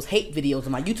Amanda Seales hate videos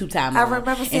on my YouTube timeline. I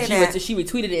remember seeing that. She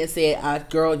retweeted it and said,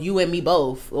 girl, you and me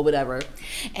both, or whatever.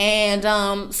 And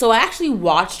so I actually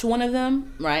watched one of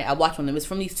them, right? I watched one of them. It's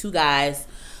from these two guys.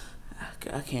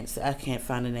 I can't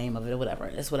find the name of it or whatever.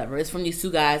 It's whatever. It's from these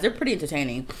two guys. They're pretty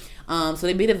entertaining. So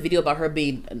they made a video about her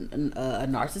being a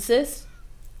narcissist.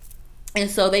 And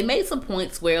so they made some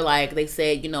points where like they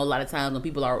said, a lot of times when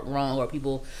people are wrong or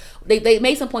people, they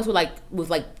made some points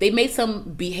they made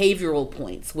some behavioral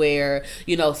points where,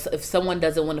 if someone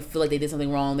doesn't want to feel like they did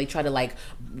something wrong, they try to like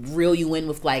reel you in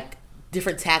with like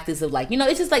different tactics of like,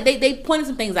 it's just like they pointed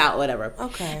some things out or whatever.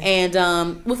 Okay.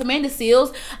 And with Amanda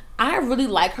Seales, I really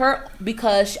like her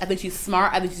because I think she's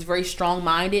smart. I think she's very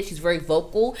strong-minded. She's very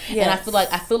vocal. Yes. And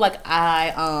I feel like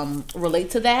I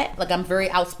relate to that. Like I'm very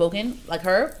outspoken like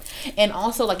her. And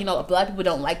also like, a lot of people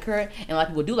don't like her and a lot of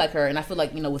people do like her. And I feel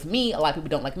like, with me, a lot of people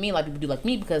don't like me. A lot of people do like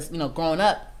me because, growing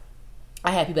up,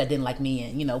 I had people that didn't like me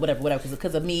and, whatever,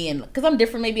 because of me and because I'm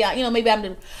different. Maybe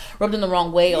I'm rubbed in the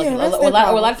wrong way. Like, yeah,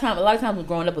 a lot of times when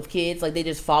growing up with kids, like they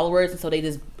just followers and so they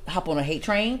just hop on a hate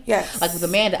train. Yes. Like with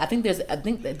Amanda, I think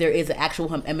that there is an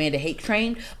actual Amanda hate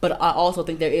train, but I also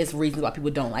think there is reasons why people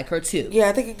don't like her too. Yeah,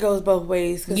 I think it goes both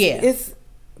ways. Cause yeah. It's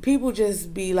people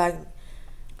just be like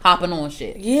hopping on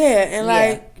shit. Yeah, and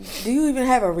like, do you even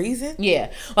have a reason?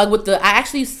 Yeah, like I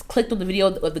actually clicked on the video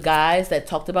of the guys that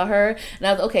talked about her, and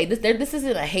I was okay. This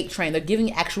isn't a hate train. They're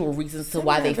giving actual reasons to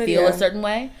why they feel a certain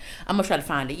way. I'm gonna try to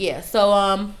find it. Yeah. So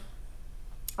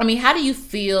I mean, how do you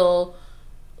feel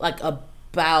like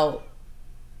about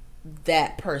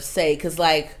that per se? Because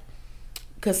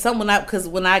when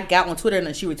I got on Twitter and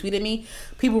then she retweeted me,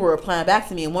 people were replying back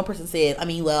to me, and one person said, some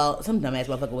dumbass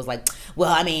motherfucker was like,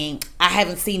 I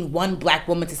haven't seen one black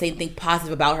woman to say anything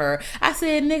positive about her. I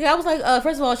said, nigga, I was like,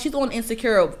 first of all, she's on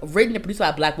Insecure, written and produced by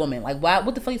a black woman. Like, why?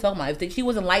 What the fuck are you talking about? If she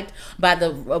wasn't liked by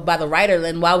the writer,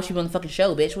 then why was she on the fucking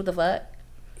show, bitch? What the fuck?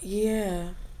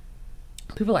 Yeah.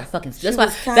 People are fucking.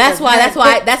 That's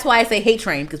why I say hate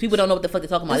train, because people don't know what the fuck they're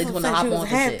talking about. They just want to hop on some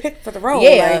shit. Picked for the role.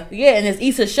 Yeah, yeah, and it's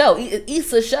Issa's show.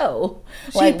 Issa's show.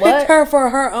 She picked her for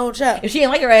her own show. If she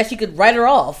didn't like her ass, she could write her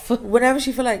off whenever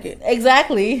she feel like it.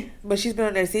 Exactly. But she's been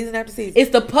on there season after season.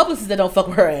 It's the publicists that don't fuck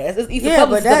with her ass. It's Issa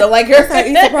publicists that don't like her. That's not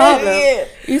Issa's problem. Yeah.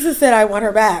 Issa said, "I want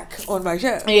her back on my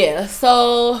show." Yeah.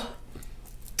 So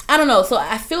I don't know. So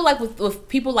I feel like with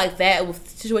people like that, with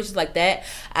situations like that,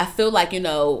 I feel like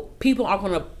people aren't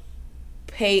going to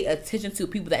pay attention to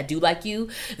people that do like you.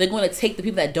 They're going to take the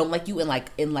people that don't like you and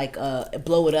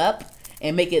blow it up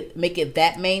and make it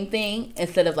that main thing,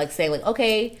 instead of like saying like,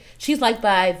 okay, she's liked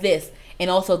by this, and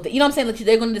also what I'm saying. Like,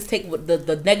 they're going to just take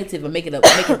the negative and make it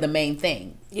the main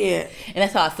thing. Yeah, and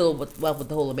that's how I feel with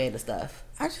the whole Amanda stuff.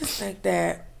 I just think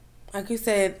that, like you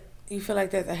said, you feel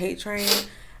like there's a hate train.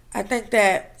 I think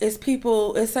that it's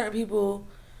certain people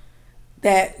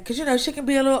that, because you know, she can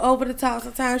be a little over the top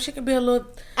sometimes. She can be a little.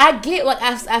 I get like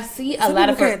I see a lot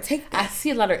of her. I see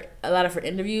a lot of her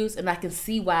interviews, and I can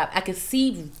see why. I can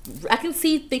see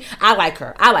things. I like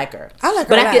her. But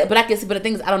I can see. But the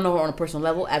thing is, I don't know her on a personal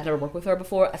level. I've never worked with her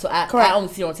before, so I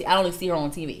only see her on. I only see her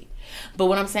on TV. But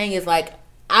what I'm saying is like,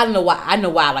 I don't know why. I know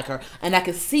why I like her, and I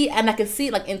can see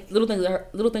like in little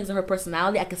things in her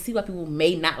personality. I can see why people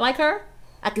may not like her.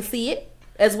 I can see it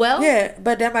as well. Yeah,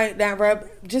 but that might not rub,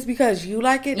 just because you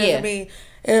like it doesn't mean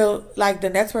it'll, like, the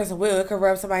next person will. It could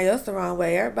rub somebody else the wrong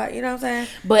way. Everybody, you know what I'm saying?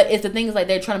 But if the thing is like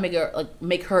they're trying to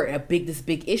make her this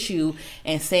big issue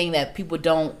and saying that people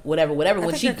don't whatever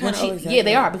when she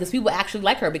they are, because people actually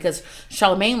like her, because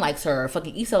Charlamagne likes her,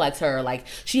 fucking Issa likes her. Like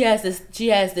she has this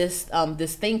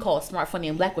this thing called Smart Funny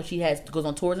and Black, where she goes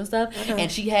on tours and stuff,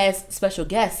 and she has special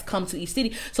guests come to each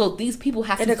city. So these people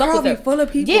have to fuck with her. Full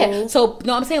of people. Yeah. So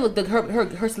no, I'm saying like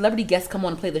her celebrity guests come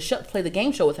on and play the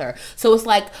game show with her. So it's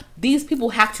like these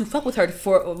people have to fuck with her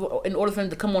in order for them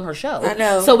to come on her show. I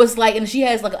know. So it's like, and she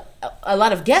has like a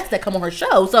lot of guests that come on her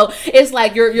show. So it's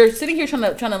like you're sitting here trying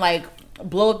to like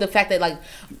blow up the fact that like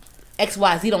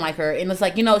XYZ don't like her, and it's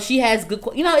like, you know, she has good,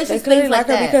 you know, it's just things like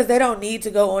that, because they don't need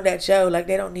to go on that show. Like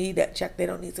they don't need that check. They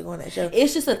don't need to go on that show.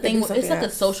 It's just a thing. It's like a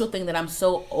social thing that I'm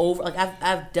so over. Like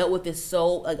I've dealt with this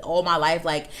so like all my life.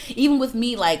 Like even with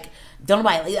me, like don't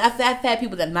nobody. I've had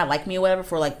people that not like me or whatever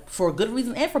for good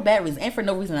reason and for bad reason and for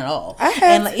no reason at all. I have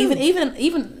and like,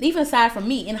 even aside from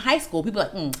me in high school, people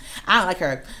are like I don't like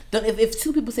her. If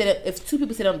two people say that,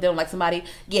 they don't like somebody,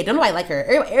 yeah, don't nobody like her.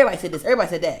 Everybody said this. Everybody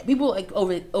said that. People like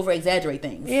over exaggerate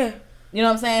things. Yeah, you know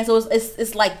what I'm saying. So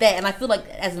it's like that, and I feel like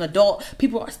as an adult,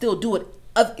 people are still doing.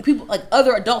 People like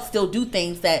other adults still do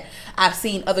things that I've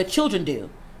seen other children do.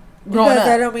 Because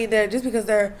that don't mean that just because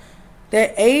their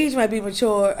age might be a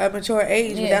mature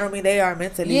age, but that don't mean they are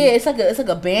mentally. Yeah, it's like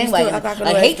a bandwagon,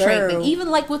 a hate train thing. Even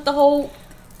like with the whole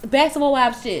Basketball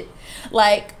Wives shit,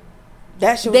 like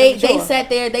that shit. They sat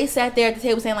there at the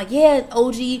table saying like, yeah,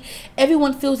 OG,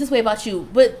 everyone feels this way about you,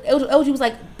 but OG was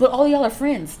like, but all y'all are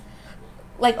friends.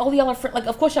 Like all y'all are friends. Like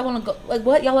of course y'all want to go. Like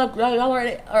what y'all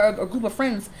are a group of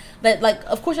friends that like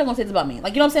of course y'all gonna say this about me.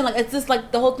 Like you know what I'm saying. Like it's just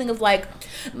like the whole thing of like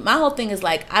my whole thing is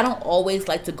like I don't always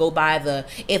like to go by the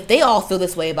if they all feel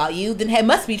this way about you then it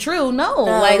must be true. No,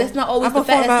 like that's not always the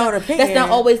fact. That's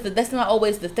not always the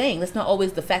thing. That's not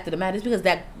always the fact of the matter.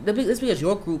 It's because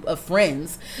your group of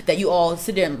friends that you all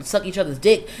sit there and suck each other's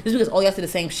dick. Just because all y'all say the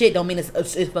same shit don't mean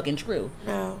it's fucking true.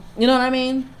 No, you know what I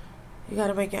mean. You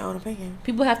gotta make your own opinion.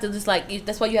 People have to just like.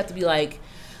 That's why you have to be like,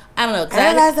 I don't know.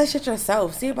 Analyze that shit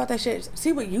yourself. See about that shit.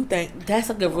 See what you think. That's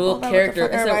like a real character.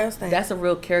 That's a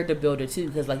real character builder too.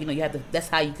 Because like you know you have to. That's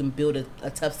how you can build a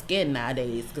tough skin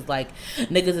nowadays. Because like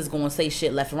niggas is gonna say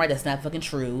shit left and right that's not fucking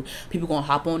true. People gonna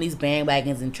hop on these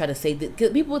bandwagons and try to say that. Cause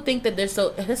people think that they're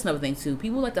so. That's another thing too.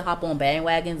 People like to hop on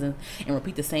bandwagons and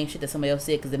repeat the same shit that somebody else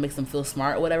said because it makes them feel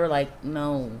smart or whatever. Like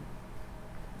no.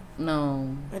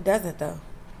 It doesn't though.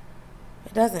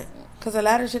 It doesn't. Because a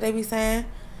lot of shit they be saying,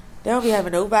 they don't be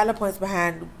having no valid points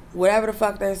behind whatever the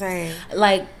fuck they're saying.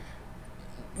 Like,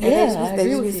 and they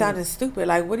just be sounding stupid.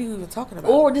 Like, what are you even talking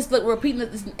about? Or just like repeating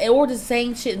it, or just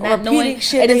saying shit, not knowing,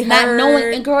 and it's not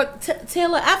knowing. And girl,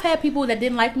 Taylor, I've had people that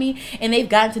didn't like me, and they've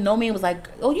gotten to know me and was like,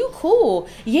 "Oh, you cool?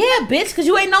 Yeah, bitch, because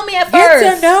you ain't know me at first.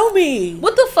 Get to know me.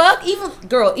 What the fuck?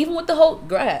 Even with the whole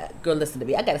girl, listen to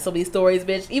me. I got so many stories,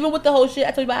 bitch. Even with the whole shit,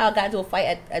 I told you about how I got into a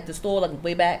fight at the store like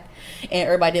way back, and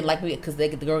everybody didn't like me because the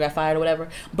girl got fired or whatever,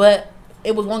 but.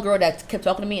 It was one girl that kept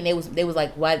talking to me, and they was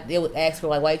like, why? They would ask her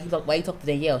like, why you talk to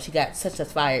Danielle? She got such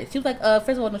fired. She was like,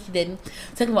 first of all, no, she didn't.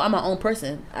 Second of all, I'm my own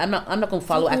person. I'm not gonna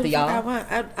follow after y'all.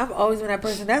 I've always been that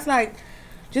person. That's like,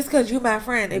 just because you my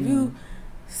friend, if you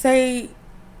say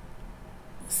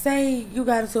you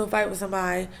got into a fight with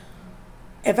somebody,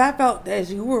 if I felt that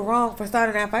you were wrong for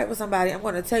starting that fight with somebody, I'm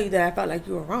gonna tell you that I felt like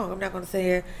you were wrong. I'm not gonna sit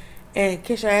here and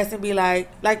kiss your ass and be like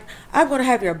I'm gonna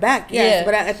have your back, yes,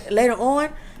 but later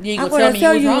on. I'm going to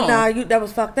tell you, that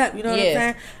was fucked up. You know what I'm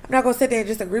saying? I'm not going to sit there and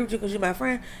just agree with you because you're my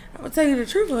friend. I'm going to tell you the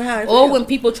truth of how I feel. Or when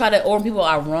people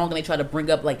are wrong and they try to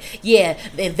bring up, like, yeah,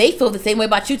 they feel the same way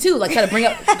about you, too. Like, try to bring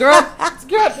up, girl,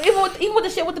 even with the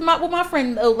shit with my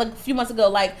friend, like, a few months ago,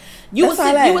 like, you was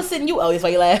sitting, oh, that's why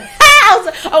you laugh.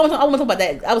 I wasn't talking about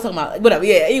that. I was talking about, whatever,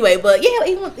 yeah, anyway, but, yeah,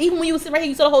 even when you was sitting right here,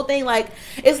 you saw the whole thing, like,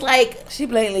 it's like. She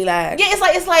blatantly lied. Yeah,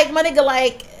 it's like, my nigga,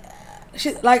 like.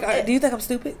 Do you think I'm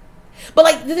stupid? But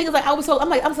like the thing is, like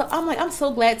I'm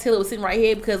so glad Taylor was sitting right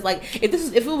here because like if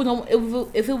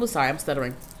it was sorry, I'm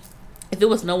stuttering. if it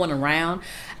was no one around,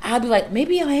 I'd be like,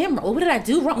 maybe I am wrong. What did I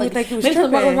do wrong? Like, think you was maybe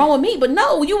something tripping. was wrong with me. But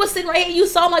no, you were sitting right here. You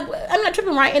saw, I'm like, I'm not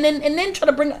tripping, right? And then try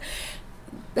to bring.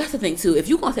 That's the thing too. If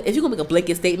you're gonna make a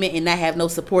blanket statement and not have no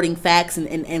supporting facts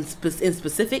and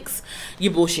specifics,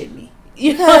 you're bullshitting me.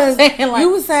 You know what I'm saying? Like, you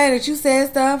was saying that you said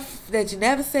stuff that you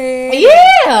never said.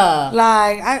 Yeah.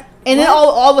 Like then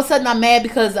all of a sudden I'm mad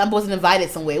because I wasn't invited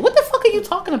somewhere. What the fuck are you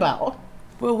talking about?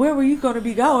 Well, where were you going to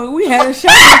be going? We had a show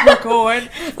to record.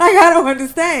 Like, I don't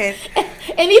understand.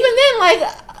 And even then,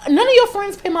 like, none of your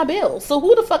friends pay my bills. So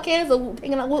who the fuck cares?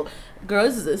 Picking up, well, girl,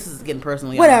 this is getting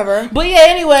personal. Whatever. But yeah,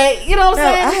 anyway, you know what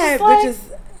I'm saying? I had bitches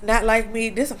not like me.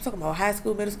 I'm talking about high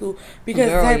school, middle school. Because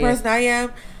the type of person I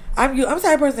am, I'm the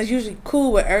type of person that's usually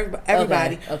cool with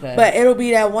everybody. Okay. But it'll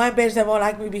be that one bitch that won't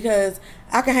like me because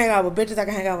I can hang out with bitches, I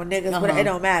can hang out with niggas, but it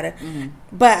don't matter. Mm-hmm.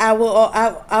 But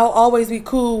I'll always be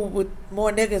cool with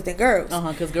more niggas than girls.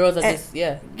 Because girls are just,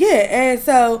 Yeah, and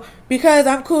so because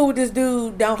I'm cool with this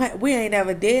dude, we ain't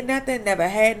never did nothing, never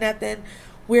had nothing.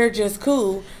 We're just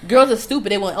cool. Girls are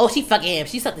stupid. They want, she fucking him.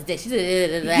 She sucked his dick. She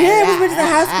did. Yeah, but bitches in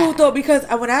high school though, because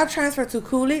when I transferred to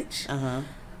Coolidge,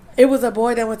 it was a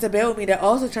boy that went to Bell with me that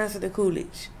also transferred to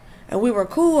Coolidge. And we were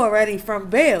cool already from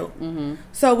Bell. Mm-hmm.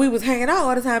 So we was hanging out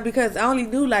all the time because I only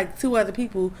knew like 2 or 3 other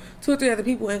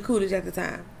people in Coolidge at the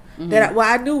time. Mm-hmm.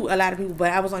 I knew a lot of people,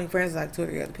 but I was only friends with like 2 or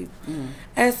 3 other people. Mm-hmm.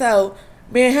 And so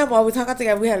me and him always hung out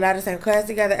together. We had a lot of the same class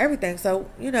together, everything. So,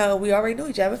 we already knew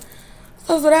each other.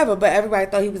 So it's whatever. But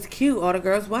everybody thought he was cute. All the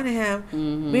girls wanted him.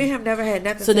 Mm-hmm. Me and him never had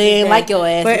nothing. So they didn't like your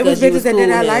ass. But it was bitches that did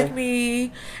not like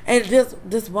me. And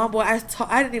this one boy, I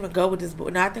didn't even go with this boy.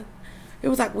 No, I think it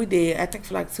was like we did. I think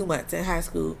for like 2 months in high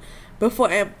school.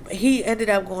 And he ended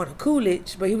up going to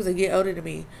Coolidge, but he was a year older than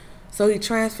me. So he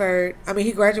transferred. I mean,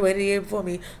 he graduated a year before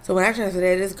me. So when I transferred,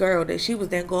 there this girl that she was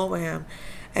then going with him.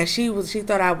 And she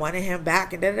thought I wanted him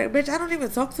back. And bitch, I don't even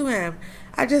talk to him.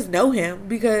 I just know him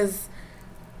because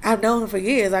I've known him for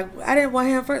years. Like, I didn't want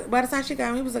him by the time she got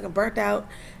him, he was looking burnt out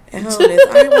and homeless.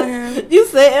 I didn't want him. You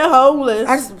said homeless.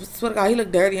 I just swear to God, he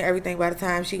looked dirty and everything by the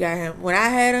time she got him. When I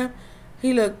had him,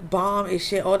 he looked bomb as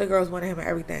shit. All the girls wanted him and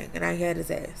everything. And I had his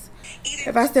ass.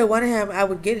 If I still wanted him, I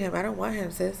would get him. I don't want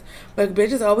him, sis. But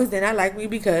bitches always did not like me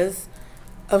because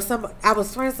of I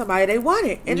was friends with somebody they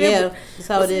wanted. And yeah, that's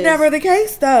how it is. Never the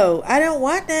case, though. I didn't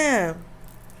want them.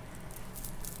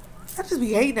 I just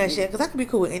be hating that shit because I could be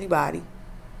cool with anybody.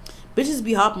 Bitches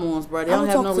be hormones, bro. They I don't would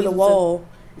have talk no to the reason wall.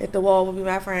 If the wall would be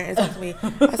my friend and talk to me,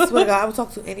 I swear to God, I would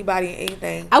talk to anybody and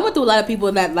anything. I went through a lot of people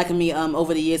not liking me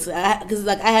over the years because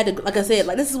I had to, like I said,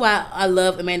 like this is why I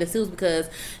love Amanda Seales, because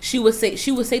she would say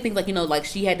things like, like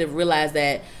she had to realize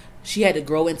that she had to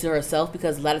grow into herself,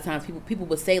 because a lot of times people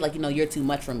would say like, you're too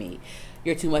much for me.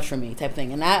 You're too much for me, type of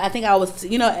thing. And I think I was,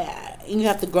 you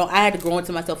have to grow. I had to grow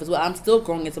into myself as well. I'm still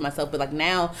growing into myself, but like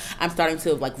now I'm starting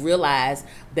to like realize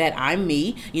that I'm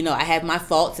me. I have my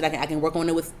faults and I can work on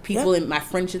it with people and my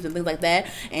friendships and things like that.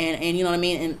 And you know what I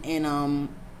mean.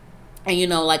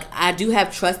 And like I do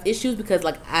have trust issues because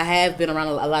like I have been around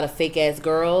a lot of fake ass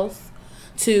girls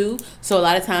too. So a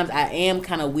lot of times I am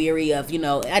kind of weary of,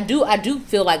 I do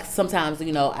feel like sometimes,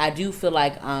 I do feel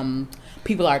like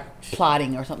people are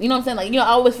plotting or something. You know what I'm saying? Like, I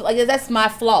always feel like that's my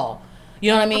flaw. You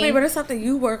know what I mean? But it's something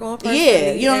you work on personally.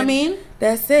 Yeah, you know what I mean?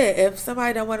 That's it. If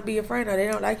somebody don't want to be your friend or they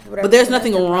don't like you, whatever, but there's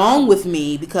nothing wrong with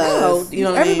me because, you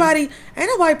know what everybody, ain't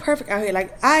nobody perfect out here.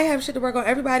 Like, I have shit to work on.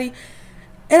 Everybody, it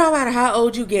don't matter how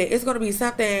old you get. It's going to be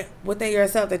something within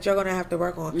yourself that you're going to have to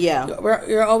work on. Yeah.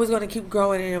 You're always going to keep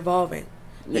growing and evolving.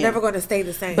 You're never going to stay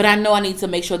the same. But I know I need to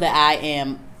make sure that I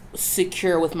am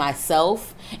secure with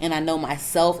myself and I know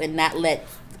myself and not let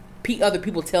other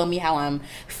people tell me how I'm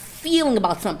feeling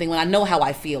about something when I know how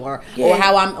I feel or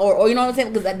how I'm or you know what I'm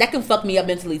saying, because that can fuck me up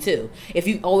mentally too. If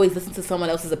you always listen to someone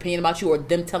else's opinion about you or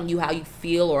them telling you how you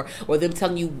feel or them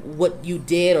telling you what you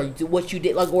did or what you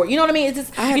did, like, or you know what I mean, it's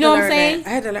just, you know what I'm saying. I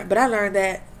had to learn, but I learned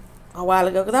that a while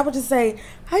ago because I would just say,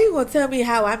 how you gonna tell me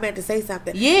how I meant to say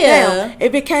something? Now,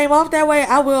 if it came off that way,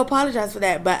 I will apologize for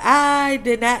that, but I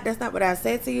did not. That's not what I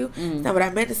said to you. That's not what I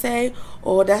meant to say,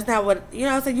 or that's not what, you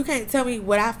know what I'm saying. You can't tell me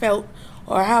what I felt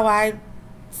or how I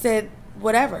said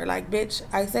whatever. Like, bitch,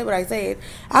 I said what I said.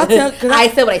 I'll tell. I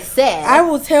said what I said. I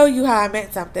will tell you how I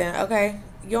meant something. Okay,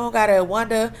 you don't gotta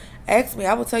wonder. Ask me.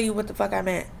 I will tell you what the fuck I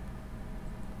meant.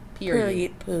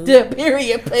 Period poo.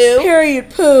 Period poo. Period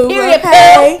poo. Period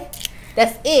okay? poo.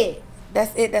 That's it.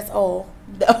 That's it. That's all.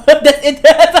 That's it.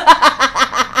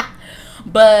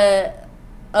 But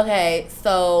okay,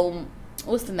 so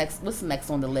What's the next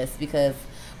on the list? Because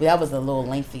that was a little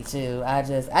lengthy too. I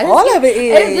just all of it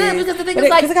is. It's good because the thing is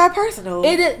like it got personal.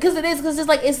 It is because it's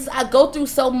like I go through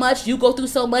so much. You go through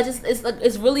so much.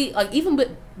 It's really like even with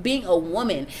being a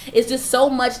woman, it's just so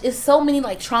much. It's so many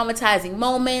like traumatizing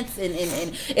moments and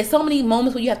it's so many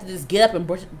moments where you have to just get up and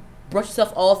brush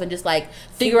yourself off and just like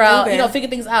figure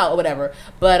things out or whatever.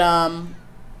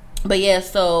 But yeah,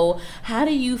 so how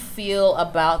do you feel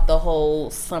about the whole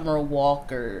Summer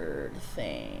Walker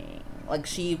thing? Like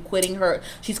she's quitting the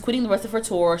rest of her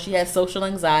tour. She has social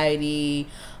anxiety.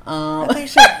 I think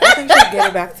she'll get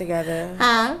it back together.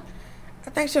 Huh? I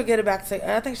think she'll get back to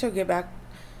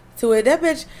it. That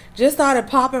bitch just started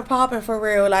popping for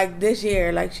real like this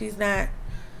year. Like she's not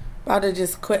about to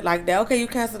just quit like that. Okay, you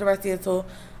cancel the rest of your tour.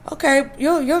 Okay,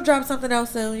 you'll drop something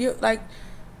else soon.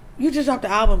 You just dropped the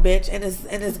album, bitch, and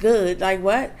it's good. Like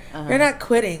what? You're not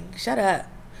quitting. Shut up.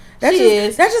 That's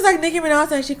just like Nicki Minaj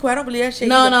saying she quit. I don't believe that shit.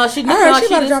 No, she about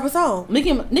to drop a song.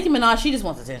 Nicki Minaj, she just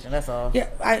wants attention. That's all. Yeah,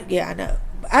 I know.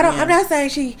 I'm not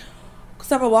saying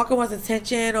Summer Walker wants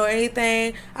attention or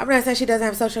anything. I'm not saying she doesn't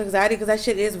have social anxiety because that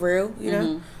shit is real. You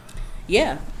know.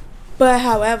 Yeah. But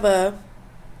however,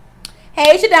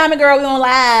 hey, it's your diamond girl. We on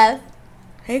live.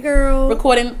 Hey, girl.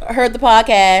 Heard the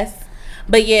podcast.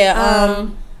 But yeah.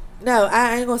 No,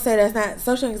 I ain't gonna say that's not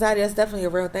social anxiety. That's definitely a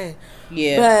real thing.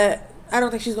 Yeah. But I don't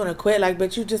think she's gonna quit. Like,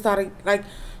 but you just started like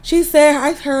she said.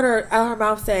 I heard her out her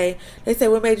mouth say. They said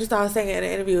what made you start singing in an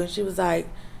interview, and she was like,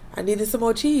 "I needed some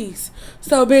more cheese."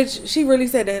 So, bitch, she really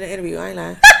said that in the interview. I ain't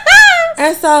lying.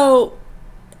 And so,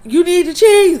 you need the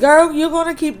cheese, girl. You're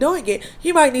gonna keep doing it.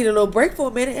 You might need a little break for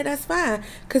a minute, and that's fine.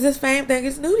 Cause this fame thing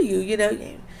is new to you. You know,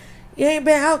 you ain't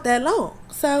been out that long,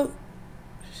 so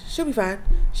she'll be fine.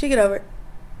 She'll get over it.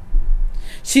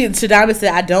 Shadama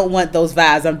said, "I don't want those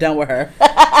vibes. I'm done with her."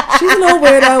 She's a little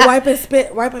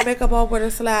weirdo, wiping makeup off with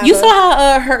her saliva. You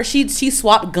saw how she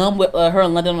swapped gum with her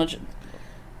in London.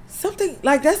 Something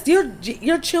like that's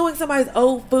you're chewing somebody's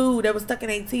old food that was stuck in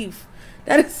their teeth.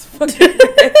 That is fucking.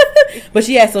 But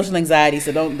she has social anxiety,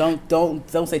 so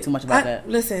don't say too much about that.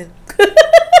 Listen,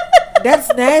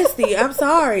 that's nasty. I'm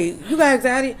sorry. You got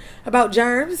anxiety about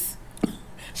germs.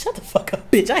 Shut the fuck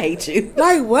up, bitch. I hate you.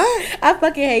 Like what? I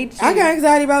fucking hate you. I got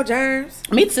anxiety about germs.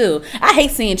 Me too. I hate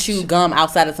seeing chewed gum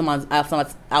outside of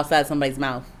somebody's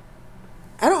mouth.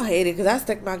 I don't hate it because I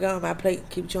stick my gum on my plate and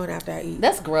keep chewing after I eat.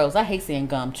 That's gross. I hate seeing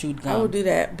chewed gum. I will do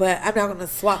that, but I'm not gonna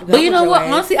swap gum. But you know what?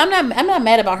 Honestly, I'm not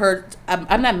mad about her.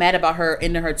 I'm not mad about her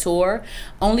ending her tour,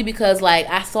 only because like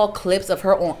I saw clips of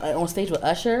her on stage with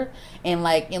Usher, and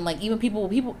even people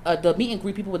the meet and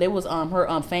greet people, they was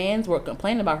her fans were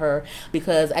complaining about her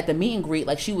because at the meet and greet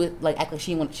like she would like act like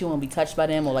she wouldn't be touched by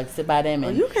them or like sit by them.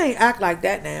 And you can't act like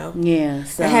that now. Yeah,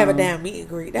 so to have a damn meet and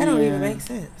greet that don't even make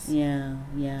sense.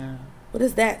 Yeah. What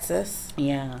is that, sis?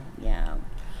 Yeah.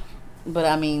 But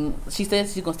I mean, she said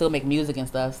she's gonna still make music and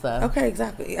stuff. So okay,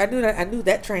 exactly. I knew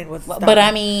that train was. But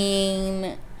I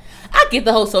mean, I get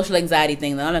the whole social anxiety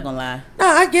thing though. I'm not gonna lie. No,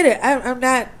 I get it. I'm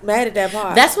not mad at that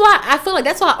part. That's why I feel like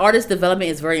artist development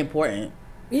is very important.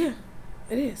 Yeah,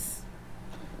 it is.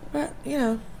 But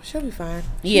she'll be fine.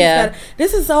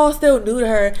 This is all still new to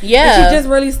her. Yeah, and she just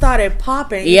really started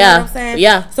popping. You know what I'm saying?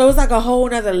 Yeah. So it's like a whole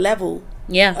nother level.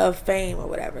 Yeah. Of fame or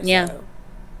whatever. Yeah. So,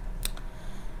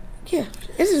 yeah.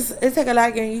 It's like a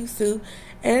lot getting used to.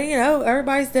 And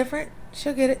everybody's different.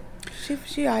 She'll get it.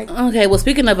 She alright. Okay, well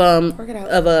speaking of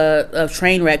of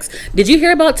train wrecks, did you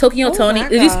hear about Tokyo Tony?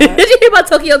 Did you hear about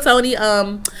Tokyo Tony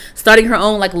starting her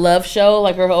own like love show,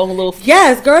 like her own little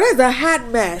Yes, girl, that's a hot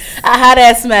mess. A hot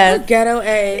ass mess. A ghetto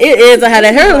ass. It is a hot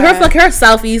ass. Her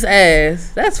Southeast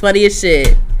ass. That's funny as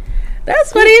shit.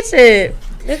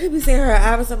 They could be seeing her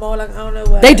at Iverson Mall, like I don't know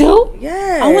what. They do?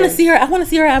 Yeah. I want to see her. at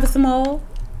Iverson Mall.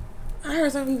 I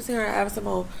heard some people seeing her at Iverson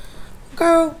Mall.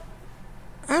 Girl,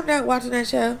 I'm not watching that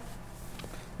show.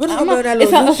 What is that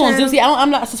little it's on Zeus. I'm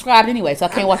not subscribed anyway, so I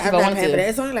can't watch it if I want to.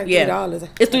 It's only like $3.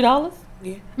 It's $3?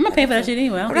 Yeah. I'm not paying for that shit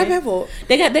anyway. I'm not paying for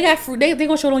it. They got free. They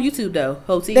gonna show it on YouTube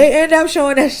though. They end up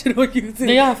showing that shit on YouTube.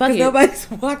 They are. Fuck it. Nobody's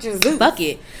watching Zeus. Fuck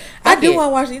it. I do want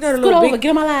to watch. The little over. big. Get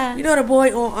on my live. You know the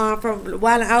boy on from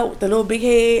Wild 'N Out, the little big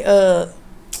head.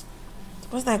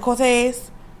 What's that? Cortez.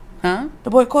 Huh?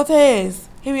 The boy Cortez.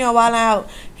 He be on Wild 'N Out.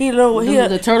 He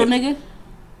the turtle nigga.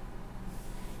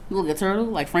 You look like a turtle,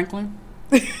 like Franklin.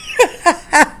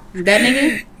 That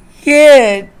nigga.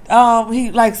 Yeah.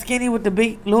 He like skinny with the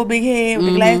little big head with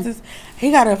the glasses.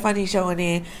 He got a funny show in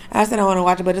there. I said I want to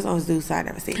watch it, but it's on Zeus, so I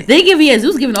never seen it.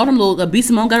 Zeus giving all them little B.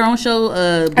 Simone got her own show.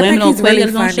 Blaming on Quay got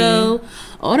his own show.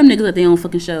 All them niggas got their own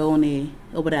fucking show on there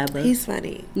or whatever. He's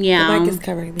funny. Yeah. The mic is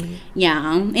covering me. Yeah.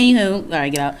 Anywho, all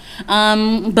right, get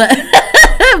out. But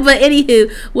But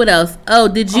anywho, what else? Oh,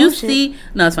 did you shit. see?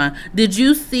 No, it's fine. Did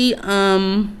you see?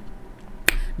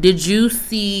 Did you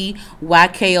see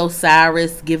YK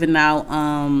Osiris giving out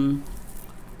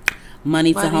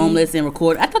money to homeless and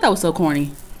record? I thought that was so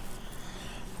corny.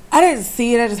 I didn't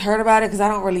see it. I just heard about it because I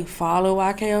don't really follow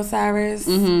YK Osiris.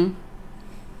 Mm-hmm.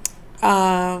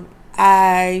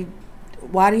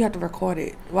 Why do you have to record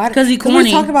it? Why? Because he's corny.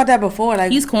 We talked about that before.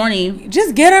 Like, He's corny.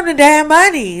 just get him the damn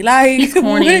money. Like, He's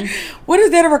corny. what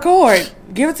is there to record?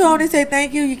 Give it to him. They say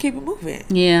thank you. You keep it moving.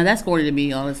 Yeah, that's corny to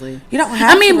me, honestly. You don't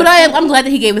have. I mean, to but I'm glad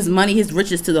that he gave his money, his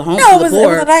riches to the homeless. No, to it the was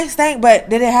poor. a nice thing, but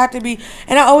did it have to be?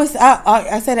 And I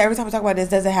say that every time we talk about this.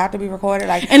 Does it have to be recorded?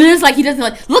 Like, And then it's like he doesn't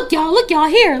like, look y'all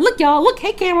here, look y'all, look,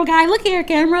 hey camera guy, look here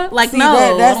camera. Like, see, no, that's I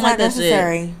don't not like that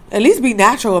necessary. shit. At least be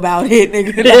natural about it,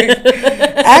 nigga.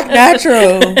 Like, act natural.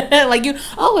 Like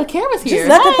the camera's here. Just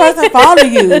let the Hi. person follow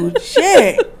you.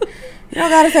 Shit. You don't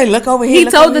gotta say look over here. He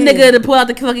look told over the here. nigga to pull out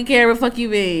the fucking camera, fuck you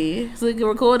me, so he can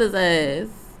record his ass.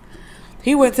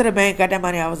 He went to the bank, got that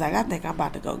money. I was like, I think I'm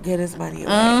about to go get his money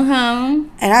away. Uh-huh.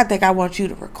 And I think I want you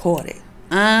to record it.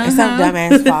 Uh-huh. And some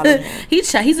dumbass followed him. He's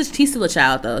still a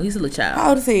child though. He's still a child. How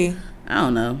old is he? I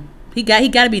don't know. He got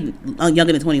to be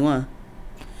younger than 21.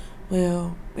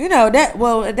 Well, you know that.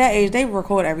 Well, at that age, they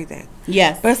record everything.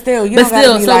 Yes, But still, you but don't gotta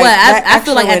still, be so like what? that I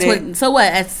feel like at extra with it. so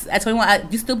what? At 21,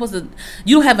 you still supposed to.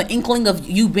 You don't have an inkling of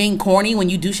you being corny when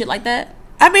you do shit like that.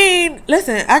 I mean,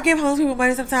 listen, I give homeless people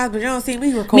money sometimes, but you don't see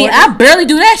me I recording. mean, I barely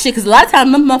do that shit because a lot of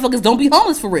times them motherfuckers don't be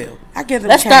homeless for real. I give them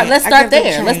Let's change. start. Let's I start give them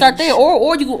there. Let's start change.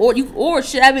 there. Or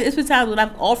shit. I mean, it's been times when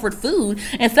I've offered food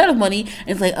instead of money. And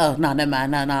it's like, oh no, never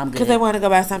mind. No, I'm good. Because they want to go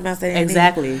buy something else they didn't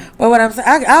Exactly. need. But what I'm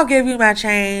saying, I'll give you my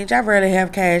change. I rarely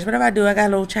have cash, but if I do, I got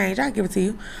a little change. I'll give it to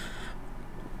you.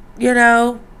 You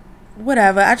know,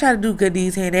 whatever. I try to do good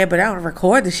deeds here and there, but I don't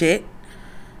record the shit.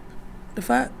 The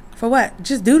fuck? For what?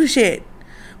 Just do the shit.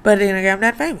 But then again, I'm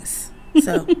not famous.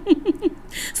 So.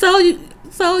 So you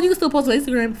can still post on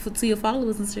Instagram to your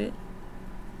followers and shit.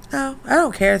 No, I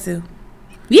don't care to.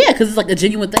 Yeah, because it's like a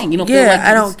genuine thing. You don't feel Yeah, like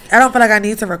I don't feel like I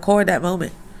need to record that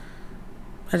moment.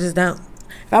 I just don't.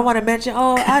 If I want to mention,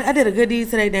 I did a good deed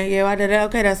today, Danielle. I did it.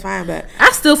 Okay, that's fine. But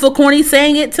I still feel corny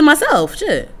saying it to myself.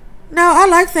 Shit. no, I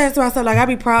like saying it to myself. Like, I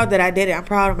be proud that I did it. I'm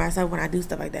proud of myself when I do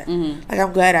stuff like that. Mm-hmm. Like,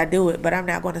 I'm glad I do it, but I'm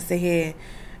not going to sit here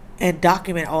and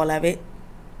document all of it.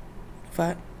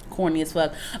 Fuck. Corny as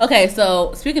fuck. Okay,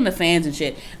 so speaking of fans and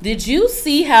shit, did you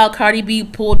see how Cardi B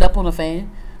pulled up on a fan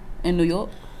in New York?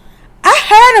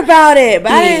 I heard about it,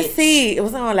 but I Bitch. didn't see. It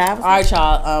was on live. All right,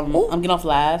 y'all. Ooh. I'm getting off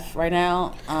live right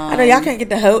now. I know y'all can't get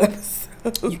the whole episode.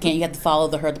 You can't. You have to follow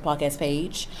the Heard the Podcast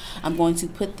page. I'm going to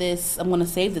I'm going to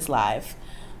save this live,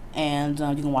 and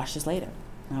you can watch this later.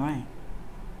 All right.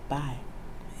 Bye.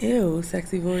 Ew,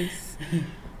 sexy voice.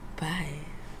 Bye.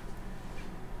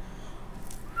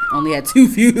 Only had 2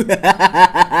 views. Who the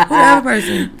other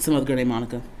person? Some other girl named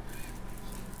Monica.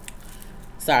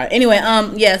 Sorry. Anyway,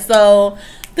 yeah, so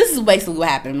this is basically what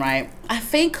happened, right? I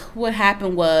think what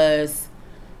happened was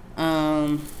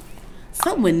something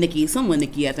with Nicki,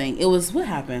 I think. It was what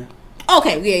happened?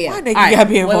 Okay, yeah. Why Nicki All right. gotta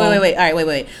be involved? Wait. All right,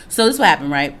 wait. So this is what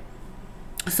happened, right?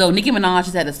 So Nicki Minaj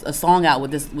just had a song out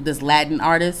with this Latin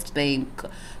artist named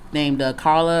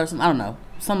Carla or something. I don't know.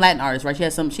 Some Latin artist, right? She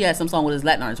had some song with this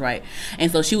Latin artist, right?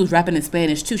 And so she was rapping in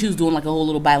Spanish too. She was doing like a whole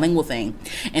little bilingual thing.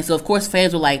 And so of course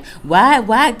fans were like,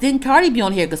 why didn't Cardi be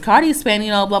on here? Because Cardi is Spanish,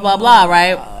 blah blah blah,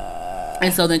 right?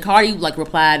 And so then Cardi like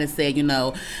replied and said,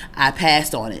 I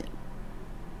passed on it.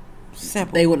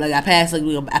 Simple. They were like, I passed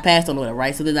on it,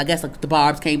 right? So then I guess like the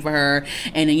Barbs came for her,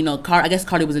 and then I guess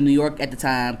Cardi was in New York at the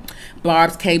time.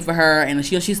 Barbs came for her, and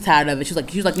she's tired of it. She was like,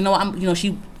 she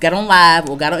got on live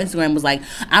or got on Instagram, was like,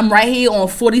 I'm right here on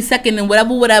 42nd and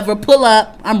whatever, pull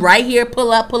up. I'm right here,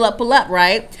 pull up,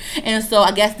 right? And so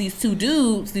I guess these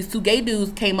two gay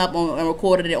dudes came up and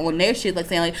recorded it on their shit, like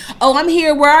saying like, oh, I'm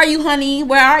here. Where are you, honey?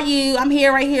 Where are you? I'm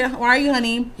here, right here. Where are you,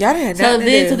 honey? Y'all didn't So have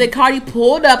nothing to do. then Cardi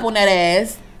pulled up on that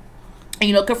ass.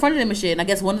 And, confronted him and shit. And I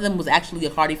guess one of them was actually a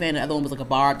Cardi fan. And the other one was like a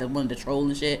Barb that wanted to troll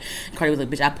and shit. And Cardi was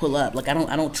like, bitch, I pull up. Like, I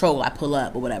don't troll. I pull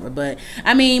up or whatever. But,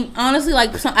 I mean, honestly,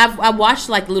 like, I watched,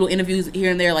 like, little interviews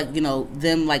here and there. Like,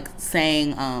 them, like,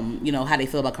 saying, how they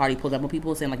feel about Cardi pulling up on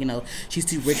people. Saying, like, she's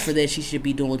too rich for this. She should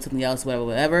be doing something else,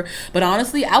 whatever. But,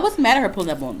 honestly, I wasn't mad at her pulling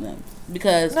up on them.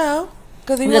 Because... No.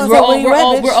 Because we're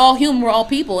all human, we're all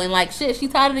people, and like shit, she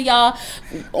tired of y'all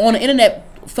on the internet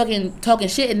fucking talking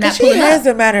shit and not she pulling has up.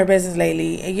 been minding her business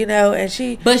lately, and and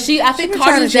she. But I think been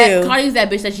trying to chill. Cardi's that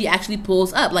bitch that she actually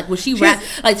pulls up. Like when she rap,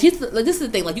 like this is the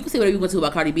thing. Like you can say whatever you want to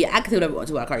about Cardi B. I can say whatever you want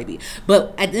to about Cardi B.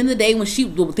 But at the end of the day, when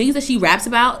the things that she raps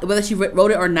about, whether she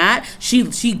wrote it or not,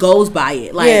 she goes by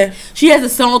it. Like she has a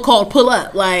song called "Pull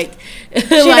Up." Like she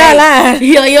not lying.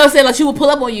 You know what I'm saying? Like she will pull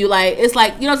up on you. Like it's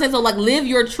like, you know what I'm saying. So like live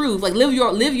your truth. Like live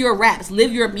your raps.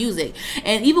 Live your music.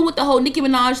 And even with the whole Nicki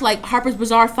Minaj like Harper's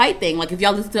Bazaar fight thing, like if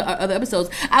y'all listen to other episodes,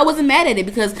 I wasn't mad at it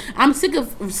because I'm sick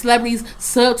of celebrities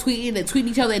subtweeting and tweeting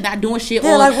each other and not doing shit.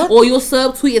 Or you'll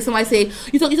subtweet and somebody say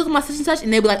you talking about such and such,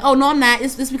 and they'll be like, oh no I'm not.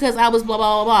 It's because I was blah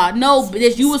blah blah blah. No,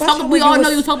 bitch, you was talking. We all know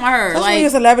you was talking about her. Like you're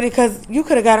a celebrity because you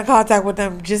could have got in contact with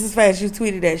them just as fast as you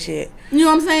tweeted that shit. You know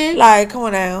what I'm saying? Like come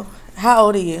on now. How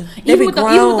old are you? Even with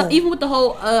the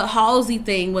whole Halsey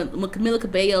thing, when Camila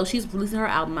Cabello, she's releasing her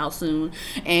album out soon,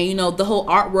 and you know the whole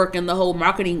artwork and the whole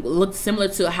marketing looked similar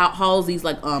to how Halsey's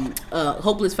like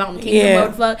Hopeless Fountain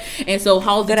Kingdom, whatever. And so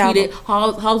Halsey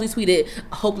tweeted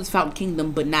Hopeless Fountain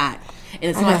Kingdom, but not.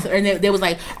 And and they was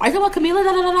like, "Are you talking about Camila?"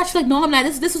 Da, da, da, da. She's like, "No, I'm not.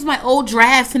 This was my old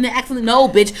drafts." And then actually, no,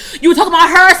 bitch, you were talking about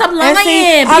her. Stop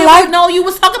lying. No, you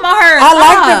was talking about her. I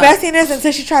like the messiness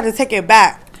until she tried to take it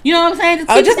back. You know what I'm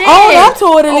saying? Just own up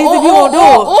to it at least if you won't do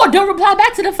it. Or don't reply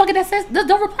back to the fucking that says.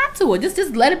 Don't reply to it.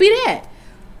 Just let it be that.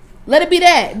 Let it be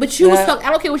that. But you was talking.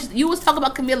 I don't care what you was talking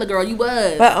about Camila, girl. You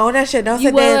was. But own that shit. Don't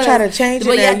sit there and try to change it.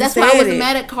 But yeah, that's why I wasn't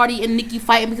mad at Cardi and Nicki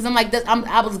fighting because I'm like,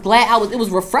 I was glad. It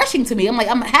was refreshing to me. I'm like,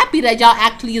 I'm happy that y'all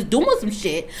actually is doing some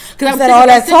shit. Because I'm all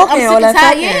that talking.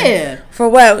 Yeah. For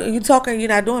what? You talking? You're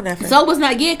not doing that. So it was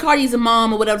not. Yeah, Cardi's a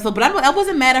mom or whatever. So, but I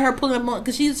wasn't mad at her pulling up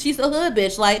because she's a hood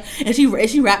bitch. Like, and she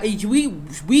rap.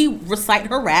 We recite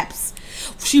her raps.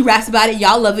 She raps about it.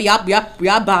 Y'all love it.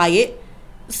 Y'all buy it.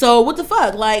 So what the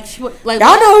fuck? Like y'all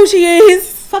know who she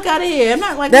is. Fuck out of here. I'm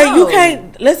not like that. No. You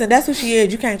can't listen. That's who she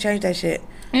is. You can't change that shit.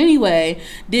 Anyway,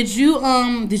 did you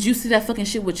see that fucking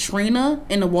shit with Trina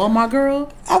and the Walmart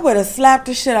girl? I would have slapped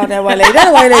the shit out that white lady.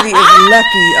 That white lady is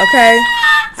lucky. Okay,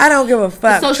 I don't give a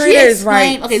fuck. So Trina is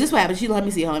right. Okay, this is what happened. Let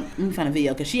me see. Let me find a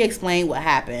video because she explained what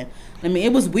happened. I mean,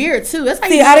 it was weird too. That's how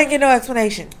I didn't get no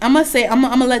explanation. I'm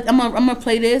gonna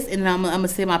play this and I'm gonna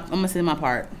say my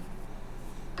part.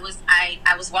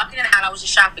 I was walking in and out. I was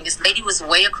just shopping. This lady was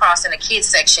way across in the kids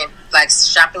section, like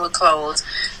shopping with clothes,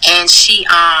 and she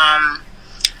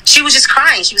was just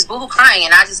crying. She was boohoo crying,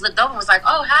 and I just looked over and was like,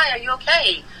 "Oh, hi, are you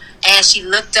okay?" And she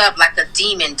looked up like a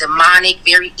demon, demonic,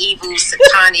 very evil,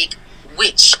 satanic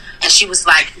witch, and she was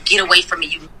like, "Get away from me,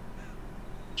 you."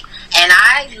 And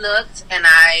I looked, and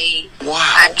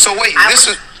So wait,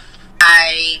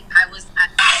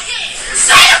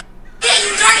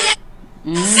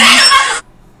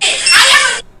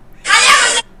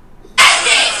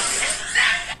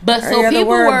 But so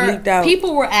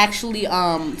people were actually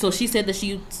so she said that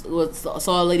she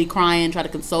saw a lady crying, tried to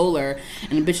console her,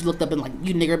 and the bitch looked up and like,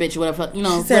 you nigger bitch or whatever, you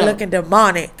know. She said looking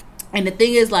demonic. And the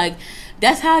thing is, like,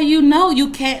 that's how you know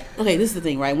you can't. Okay, this is the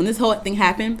thing, right? When this whole thing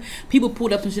happened, people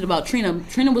pulled up some shit about Trina.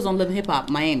 Trina was on Love and Hip Hop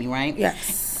Miami, right?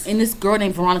 Yes. And this girl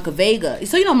named Veronica Vega.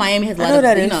 So you know Miami has a lot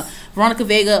of, you know, Veronica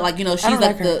Vega, like, you know, she's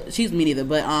she's me neither,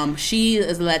 but she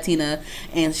is a Latina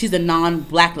and she's a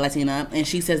non-black Latina and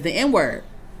she says the N-word.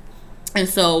 And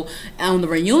so on the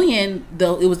reunion,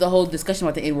 it was the whole discussion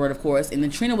about the N-word, of course. And then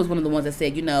Trina was one of the ones that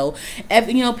said,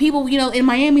 people, in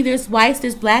Miami, there's whites,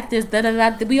 there's black, there's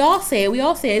da-da-da. We all say it.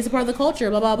 It's a part of the culture,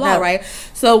 blah, blah, blah, right?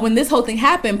 So when this whole thing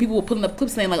happened, people were putting up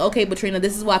clips saying, like, okay, but Trina,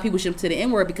 this is why people shouldn't say the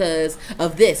N-word because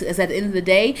of this. It's at the end of the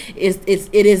day, it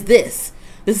is this.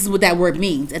 This is what that word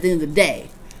means at the end of the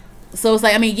day. So it's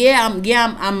like, I mean,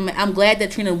 I'm glad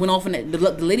that Trina went off, and the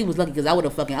lady was lucky because I would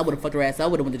have fucked her ass. I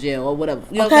would have went to jail or whatever.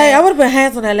 You know I would have put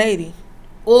hands on that lady.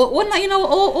 Or not, I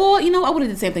would have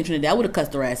did the same thing Trina did. I would have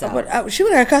cussed her ass out. She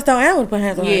would have cussed out and I would have put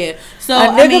hands on her. Yeah. So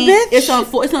bitch. It's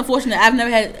unfortunate. I've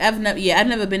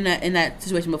never been in that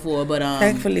situation before, but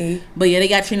thankfully. But yeah, they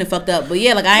got Trina fucked up. But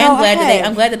yeah, like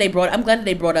I'm glad that they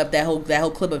brought up that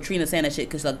whole clip of Trina saying that shit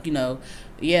because, like,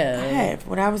 yeah. I have.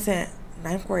 When I was in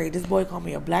 9th grade, this boy called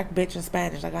me a black bitch in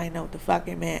Spanish. Like, I didn't know what the fuck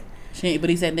it meant. But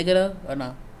he said nigga though, or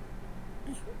no?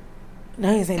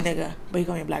 No, he didn't say nigga, but he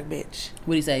called me a black bitch.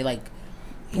 What did he say? Like,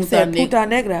 he said puta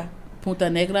negra. Puta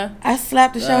negra? I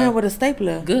slapped the shit out of him with a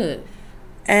stapler. Good.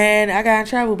 And I got in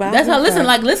trouble. But that's how. Listen,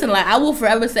 I will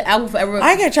forever say. I ain't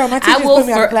get in trouble. My teachers put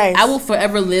me out of class. I will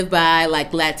forever live by,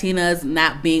 like, Latinas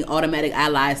not being automatic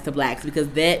allies to blacks because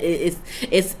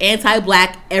it's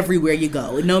anti-black everywhere you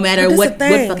go, no matter what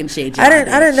fucking shade you are. I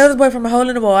didn't know this boy from a hole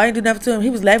in the wall. I didn't do nothing to him. He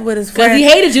was laughing with his friend.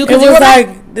 Because he hated you. Because it was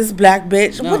like this black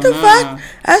bitch. What the fuck?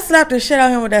 I slapped the shit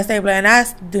out of him with that stapler, and I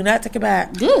do not take it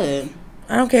back. Good.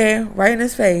 I don't care. Right in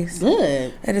his face.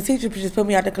 Good. And the teacher just put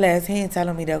me out the class. He ain't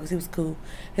telling me though because he was cool.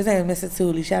 His name is Mr.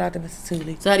 Tooley. Shout out to Mr.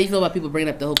 Tooley. So how do you feel about people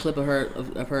bringing up the whole clip of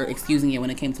her excusing it when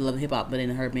it came to Love and Hip Hop, but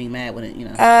then her being mad when it, you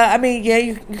know? I mean, yeah,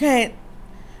 you can't.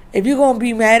 If you're gonna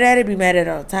be mad at it, be mad at it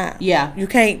all the time. Yeah. You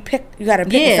can't pick. You gotta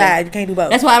pick a side. You can't do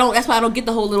both. That's why I don't get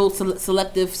the whole little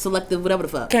selective whatever the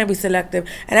fuck. Can't be selective,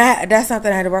 and that's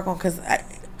something I had to work on because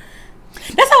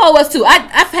that's how I was too.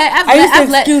 I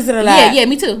used to excuse it a lot. Yeah,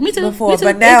 me too. Before,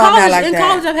 but now I'm not like in that.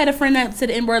 college, I've had a friend that said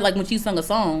the N-word like when she sung a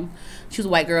song. She was a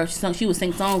white girl. She would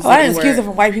sing songs. Oh, I didn't excuse it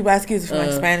from white people. I excuse it from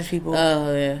like Spanish people.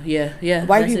 Oh yeah.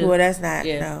 White people, that's not.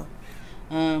 No.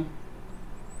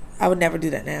 I would never do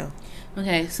that now.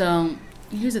 Okay, so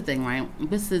here's the thing, right?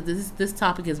 This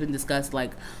topic has been discussed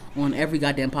like on every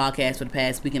goddamn podcast for the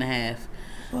past week and a half.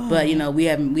 Wow. But you know we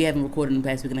haven't recorded in the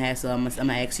past week and a half, so I'm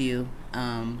gonna ask you.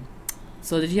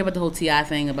 So did you hear about the whole T.I.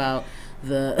 thing about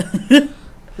the?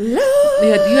 You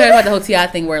heard about the whole T.I.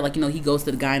 thing where like you know he goes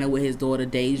to the gyno with his daughter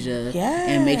Deja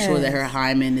and make sure that her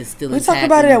hymen is still intact. We talked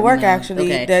about it at work actually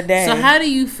that day. So how do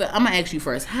you feel? I'm gonna ask you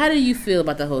first. How do you feel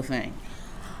about the whole thing?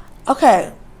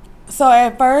 Okay, so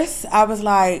at first I was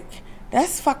like,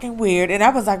 that's fucking weird, and I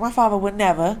was like, my father would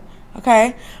never.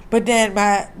 Okay, but then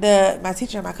my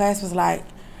teacher in my class was like,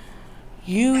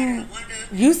 you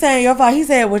saying your father? He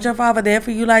said, "Was your father there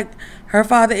for you like her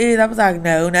father is?" I was like,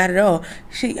 "No, not at all."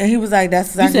 And he was like, "That's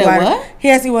exactly why." What? He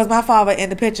asked me, "Was my father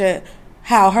in the picture?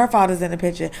 How her father's in the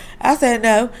picture?" I said,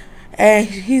 "No," and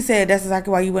he said, "That's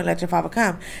exactly why you wouldn't let your father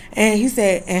come." And he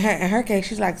said, in her case,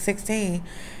 she's like 16.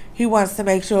 He wants to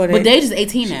make sure that. But Deja's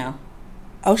 18 now.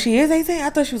 Oh, she is 18? I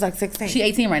thought she was like 16. She's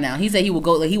 18 right now. He said he will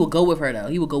go. Like, he will go with her though.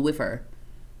 He will go with her.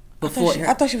 Before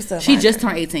I thought she was still. She just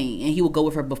turned 18, and he will go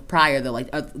with her prior though.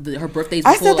 Like her birthday's.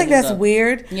 I still think that's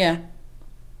weird. Yeah.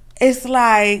 It's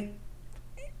like,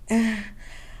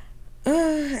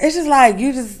 it's just like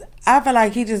I feel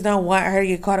like he just don't want her to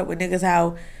get caught up with niggas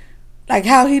how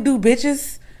he do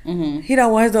bitches. Mm-hmm. He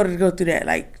don't want his daughter to go through that.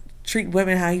 Like treat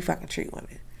women how he fucking treat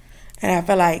women. And I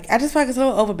just feel like it's a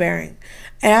little overbearing.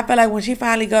 And I feel like when she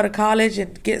finally go to college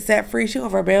and get set free, she gonna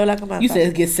rebel like a motherfucker. You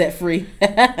said get set free.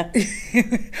 I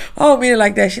don't mean it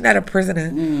like that. She's not a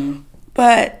prisoner. Mm.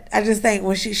 But I just think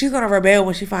when she's gonna rebel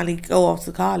when she finally go off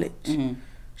to college. Mm-hmm.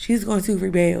 She's going to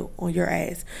rebel on your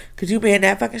ass. Cause you being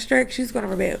that fucking strict, she's gonna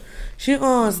rebel. She's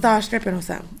gonna start stripping or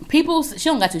something. She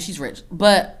don't got to. She's rich,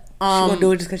 but she gonna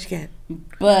do it just cause she can.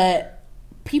 But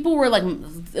people were like,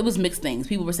 it was mixed things.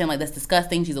 People were saying like that's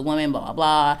disgusting. She's a woman, blah blah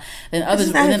blah. Then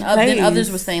others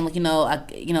were saying like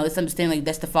it's understandable. Like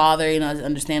that's the father. It's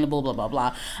understandable. Blah blah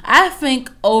blah. I think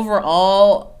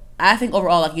overall like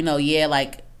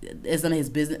like it's none of his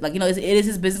business. Like it is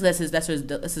his business. That's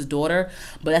his daughter.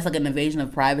 But that's like an invasion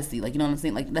of privacy. Like you know what I'm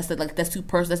saying. Like that's too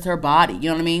personal. That's her body. You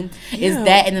know what I mean? Yeah. Is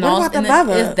that and then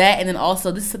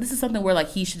also this is something where like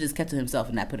he should just kept to himself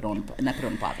and not put it on the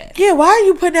podcast. Yeah, why are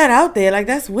you putting that out there? Like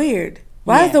that's weird.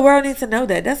 Why does the world need to know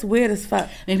that? That's weird as fuck.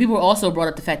 And people also brought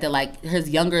up the fact that like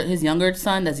his younger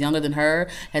son that's younger than her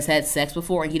has had sex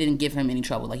before and he didn't give him any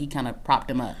trouble. Like he kind of propped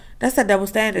him up. That's a double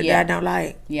standard that I don't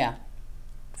like. Yeah.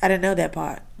 I didn't know that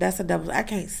part. That's a double. I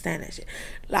can't stand that shit.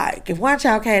 Like, if one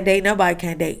child can't date, nobody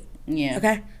can date. Yeah.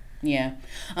 Okay? Yeah.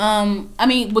 I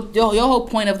mean, with your whole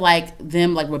point of like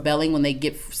them like rebelling when they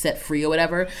get set free or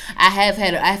whatever. I've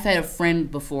had a friend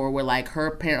before where like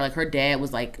her parent, like her dad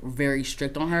was like very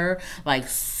strict on her, like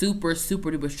super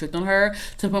duper strict on her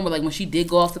to the point where like when she did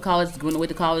go off to college, going away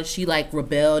to college, she like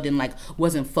rebelled and like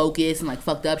wasn't focused and like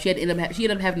fucked up. She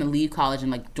ended up having to leave college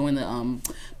and like join the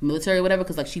military or whatever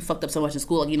because like she fucked up so much in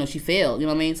school, like she failed. You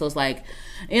know what I mean? So it's like,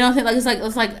 like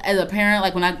it's like as a parent,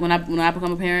 like when I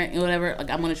become a parent or whatever,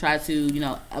 like I'm gonna try to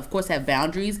of course have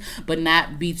boundaries but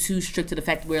not be too strict to the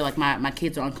fact where like my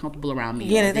kids are uncomfortable around me.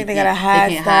 Yeah, they think they gotta hide.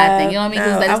 They can't hide things. You know what I mean?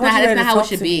 Because that's not how it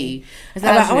should be.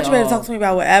 I want you to talk to me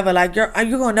about whatever. Like you're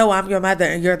gonna know I'm your mother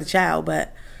and you're the child,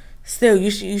 but still you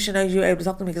should know you're able to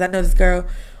talk to me because I know this girl.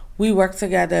 We worked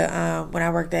together when I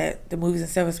worked at the movies in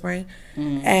Silver Spring,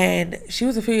 and she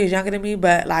was a few years younger than me,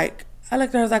 but like I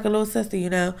looked at her as like a little sister,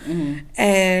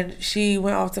 and she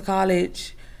went off to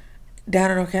college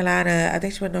down in North Carolina. I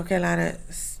think she went to North Carolina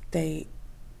State,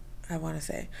 I want to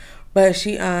say, but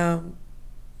she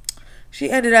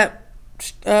ended up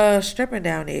stripping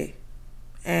down there,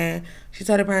 and she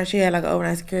told her parents she had like an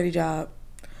overnight security job,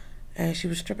 and she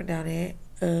was stripping down there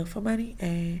for money,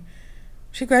 and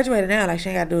she graduated now. Like she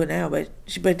ain't got to do it now, but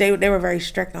they were very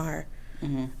strict on her.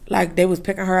 Mm-hmm. Like they was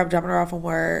picking her up, dropping her off from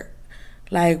work.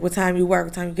 Like what time you work,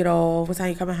 what time you get off, what time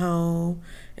you coming home.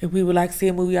 If we would like see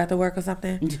a movie after work or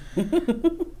something,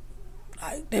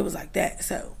 like they was like that.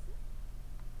 So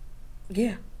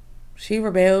yeah, She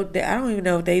rebelled. I don't even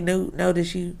know if they know that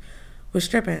she was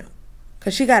stripping.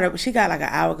 Cause she got like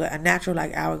a natural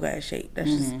like hourglass shape.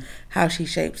 That's just how she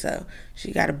shaped. So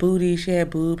she got a booty. She had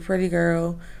boob, pretty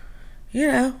girl. You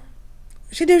know,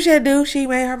 she did what she had to do. She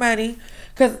made her money.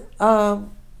 Cause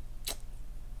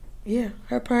yeah,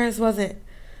 her parents wasn't.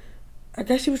 I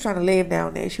guess she was trying to live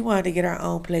down there. She wanted to get her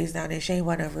own place down there. She ain't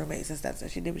want no roommates and stuff. So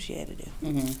she did what she had to do.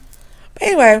 But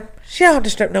anyway, she don't have to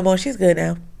strip no more. She's good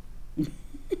now.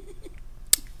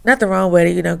 Nothing wrong with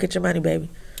it. You know, get your money, baby.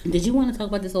 Did you want to talk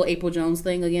about this whole April Jones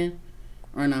thing again,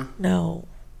 or no? No.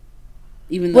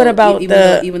 Even what though, about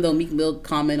even though Meek Mill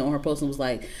comment on her post and was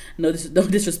like, no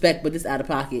disrespect, but this out of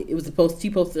pocket. It was a post.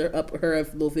 She posted up her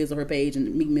little Fizz on her page,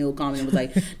 and Meek Mill commented was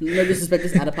like, no disrespect,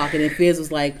 this out of pocket. And Fizz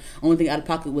was like, only thing out of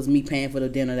pocket was me paying for the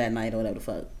dinner that night or whatever the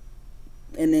fuck.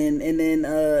 And then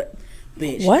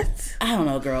bitch. What? I don't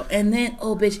know, girl. And then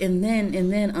bitch. And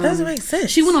then doesn't make sense.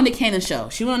 She went on Nick Cannon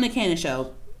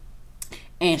show.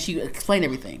 And she explained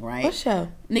everything, right? What show?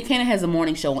 Nick Cannon has a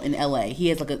morning show in LA. He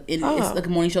has it's like a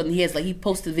morning show, and he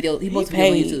posted video. He posted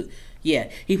video on YouTube. Yeah,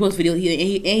 he posts video.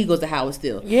 He goes to Howard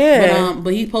still. Yeah,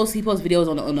 but he posts videos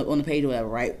on the page or whatever,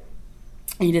 right?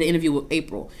 And he did an interview with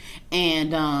April,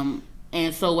 and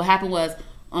so what happened was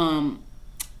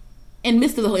in the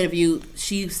midst of the whole interview,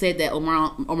 she said that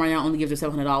Omarion only gives her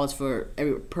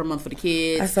 $700 per month for the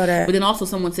kids. I saw that. But then also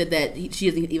someone said that she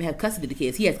doesn't even have custody of the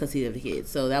kids. He has custody of the kids.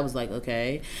 So that was like,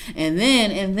 okay. And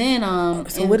then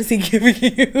so what is he giving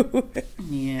you?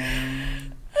 Yeah.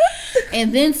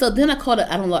 And then I caught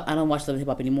I don't watch Love and Hip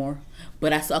Hop anymore,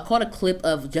 but I caught a clip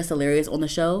of Just Hilarious on the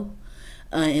show.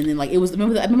 And then like it was.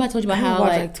 Remember I told you about how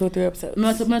like 2 or 3 episodes.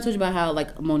 Remember I told you about how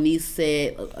like Moniece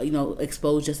said,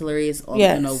 exposed Just Hilarious on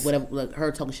whatever, like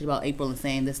her talking shit about April and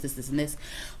saying this and this.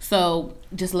 So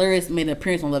Just Hilarious made an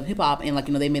appearance on Love Hip Hop, and like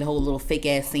they made a whole little fake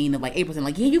ass scene of like April saying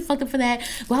like, yeah, you fucked up for that.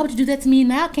 Why would you do that to me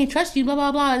now? I can't trust you. Blah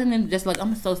blah blah. And then just like,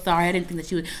 I'm so sorry. I didn't think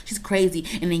that she's crazy.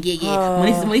 And then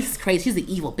Moniece is crazy. She's an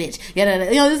evil bitch. Yeah,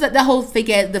 that whole fake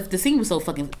ass. The scene was so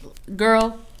fucking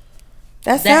girl.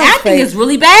 The acting is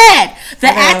really bad. The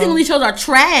acting on these shows are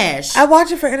trash. I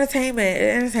watch it for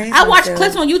entertainment. I watch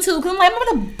clips on YouTube. Cause I'm like,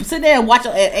 I'm gonna sit there and watch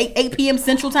it at 8 p.m.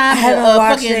 Central Time,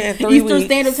 fucking Eastern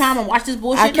Standard Time, and watch this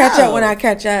bullshit. I catch up when I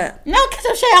catch up. No, catch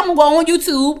up shit. I'm gonna go on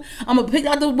YouTube. I'm gonna pick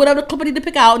out whatever clip I need to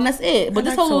pick out, and that's it. But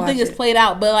this whole little thing is played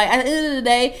out. But like at the end of the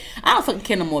day, I don't fucking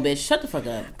care no more, bitch. Shut the fuck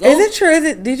up. Is it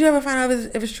true? Did you ever find out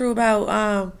if it's true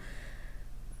about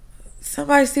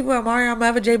somebody sleep with Omarion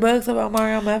Mother, J Bugs about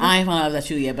Omarion Mother? I ain't found out that's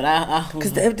true yet, but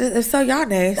because if so, y'all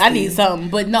nasty. I need something.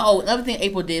 But no, another thing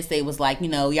April did say was like,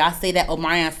 y'all say that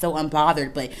Omarion's so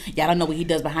unbothered, but y'all don't know what he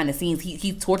does behind the scenes.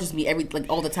 He tortures me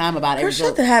all the time about it.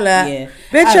 Shut the hell up,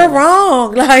 bitch. You're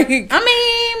wrong. Like,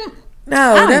 I mean,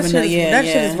 no, that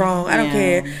shit is wrong. I don't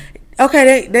care.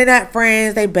 Okay, they're not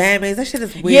friends. They bandmates. That shit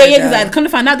is weird. Yeah, because I come to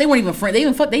find out they weren't even friends.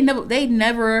 They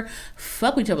never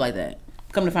fuck with each other like that.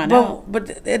 Come to find out, but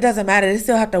it doesn't matter. They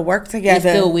still have to work together.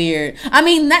 It's still weird. I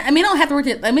mean, they don't have to work.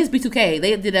 It's B2K.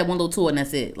 They did that one little tour and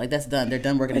that's it. Like that's done. They're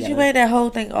done working together. But you made that whole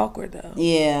thing awkward though.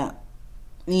 Yeah.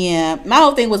 My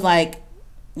whole thing was like,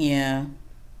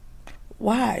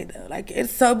 why though? Like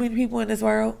it's so many people in this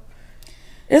world.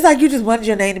 It's like you just wanted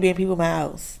your name to be in people's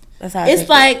mouths. That's how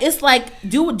it's like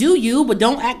do you, but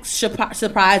don't act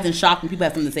surprised and shocked when people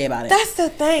have something to say about it. That's the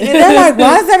thing. And they're like,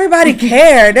 why does everybody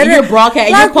care? You're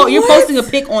broadcasting. Like, you're posting a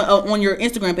pic on your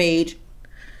Instagram page.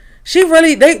 She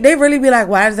really, they really be like,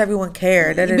 why does everyone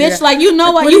care? Bitch, like you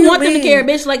know what you want them to care,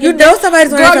 bitch. Like you know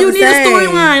somebody's going to girl, you need a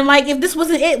storyline. Like if this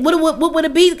wasn't it, what would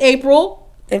it be, April?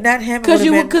 If not him, because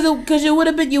you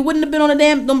wouldn't have been on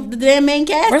the damn main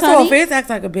cast. First of all, Fizz acts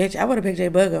like a bitch. I would have picked J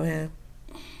Bug over him.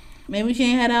 Maybe she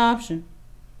ain't had that option.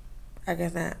 I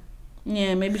guess not.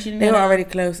 Yeah, maybe she didn't. They were already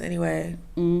close anyway.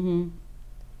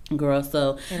 Girl,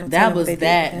 so that was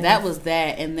that. That was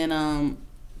that. And then I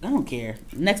don't care.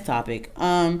 Next topic.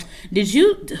 Did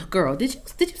you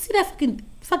see that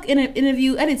fucking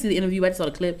interview? I didn't see the interview. I just saw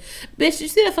the clip. Bitch, did you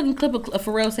see that fucking clip of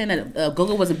Pharrell saying that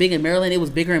Go-Go wasn't big in Maryland? It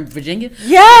was bigger in Virginia.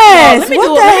 Yes. What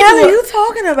the hell are you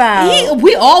talking about?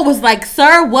 We all was like,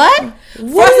 sir, what?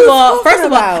 First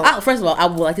of all, I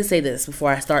would like to say this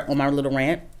before I start on my little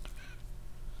rant.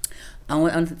 I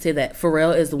want to say that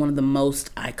Pharrell is one of the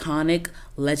most iconic,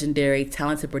 legendary,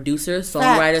 talented producers,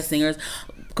 songwriters, singers,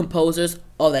 composers,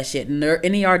 all that shit.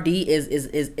 NERD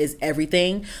is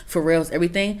everything. Pharrell's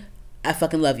everything. I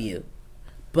fucking love you.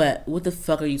 But what the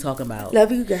fuck are you talking about? Love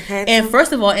you, handsome. And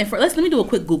first of all, let me do a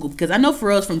quick Google because I know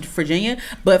Pharrell's from Virginia,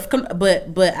 but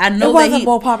I know it wasn't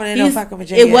more popular in fucking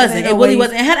Virginia. It wasn't. It really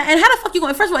wasn't. And how the fuck you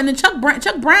going? First of all, and then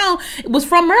Chuck Brown was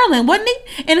from Maryland, wasn't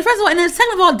he? And first of all, and then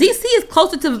second of all, DC is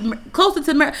closer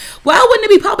to Maryland. Why wouldn't it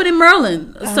be popular in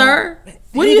Maryland, sir?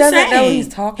 What are you saying? Know what he's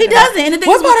talking he doesn't. And the thing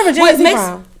what part of Virginia is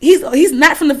he from? He's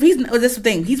not from the. That's the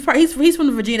thing. He's from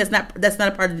the Virginia. That's not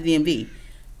a part of the DMV.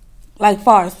 Like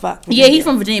far as fuck. Virginia. Yeah, he's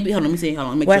from Virginia. Hold on, let me see. Hold on,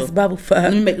 let me make West sure. Bubble fuck.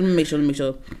 Let me make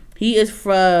sure. He is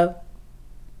from.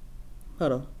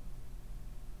 Hold on.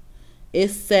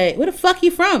 It's say where the fuck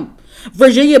he from?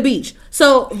 Virginia Beach.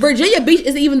 So Virginia Beach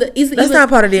is even the. That's not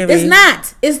part of DMV.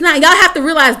 It's not. Y'all have to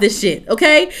realize this shit,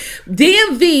 okay?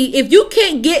 DMV. If you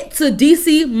can't get to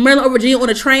DC, Maryland, or Virginia on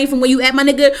a train from where you at, my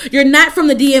nigga, you're not from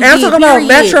the DMV. And I'm talking about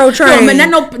Metro train. No,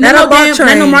 not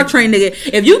no Mark train, nigga.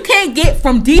 If you can't get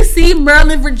from DC,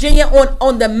 Maryland, Virginia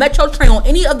on the Metro train on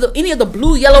any of the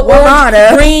blue, yellow,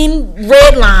 orange, green,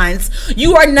 red lines,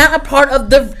 you are not a part of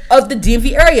the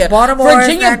DMV area. Baltimore,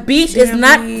 Virginia Beach is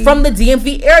not from the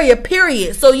DMV area.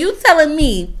 Period. So you telling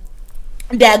me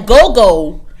that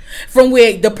Go-Go from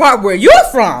where the part where you're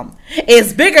from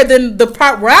is bigger than the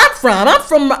part where I'm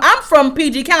from? I'm from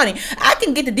PG County. I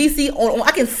can get to DC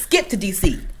I can skip to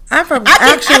DC. I'm from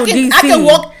DC. I can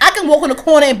walk on the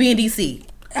corner and be in DC.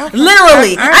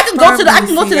 Literally, I can go to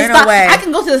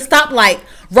the stoplight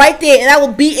right there, and I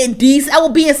will be in DC. I will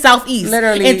be in Southeast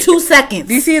literally in 2 seconds.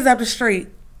 DC is up the street.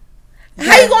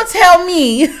 How you gonna tell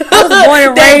me I was born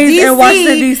and raised in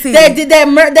Washington D.C.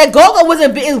 that Go-Go it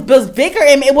was bigger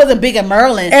and it wasn't big in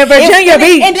Maryland and Virginia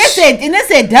Beach and they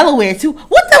said Delaware too.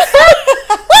 What the fuck?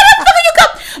 Where the fuck are you come?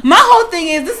 My whole thing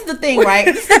is this is the thing, right?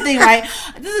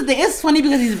 It's funny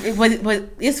because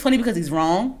he's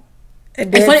wrong.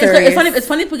 It's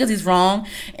funny because he's wrong.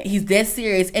 He's dead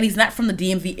serious, and he's not from the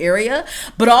DMV area.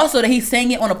 But also that he's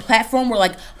saying it on a platform where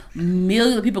like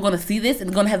millions of people are going to see this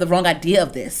and going to have the wrong idea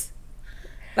of this.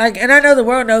 Like, and I know the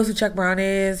world knows who Chuck Brown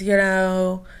is. You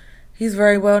know, he's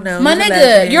very well known. My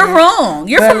nigga, you're wrong.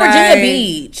 You're from Virginia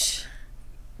Beach.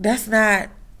 That's not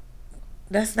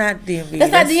DMV.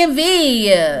 That's not DMV.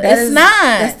 It's not.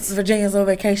 That's Virginia's little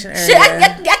vacation area. Shit, I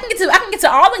can get to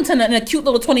Arlington in a cute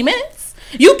little 20 minutes.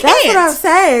 You can't. That's what I'm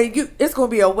saying. It's gonna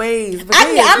be a ways.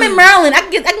 I'm in Maryland. I'm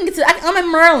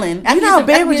in Maryland. You know how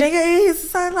big Virginia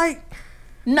is? Son, like.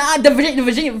 Nah, the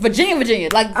Virginia.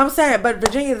 Like I'm saying, but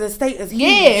Virginia, the state is huge.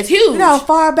 Yeah, it's huge. You know how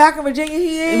far back in Virginia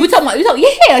he is? Yeah, he's not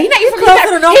even from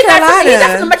North Carolina. He's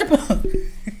not from the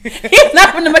metropolitan. He's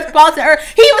not from the metropolitan area.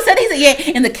 He even said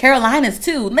in the Carolinas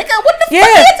too. Nigga, what the fuck?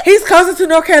 Yeah, he's closer to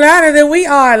North Carolina than we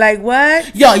are. Like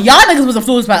what? Yo, y'all niggas was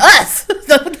influenced by us.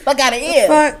 So what the fuck out of here?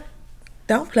 Fuck.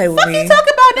 Don't play with me. What you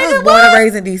talking about, nigga? I was born and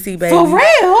raised in DC, baby. For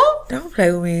real? Don't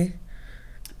play with me.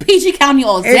 PG County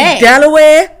all day. In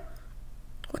Delaware.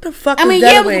 What the fuck? We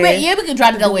can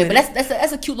drive to Delaware, but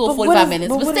that's a cute little 45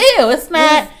 minutes. But still, it's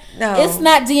not. It's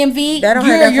not DMV.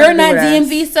 You're not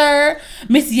DMV, sir.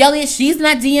 Missy Elliott, she's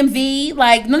not DMV.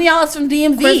 Like none of y'all is from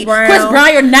DMV. Chris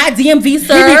Brown, you're not DMV,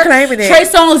 sir. He be claiming it. Trey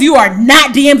Songz, you are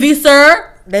not DMV,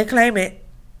 sir. They claim it.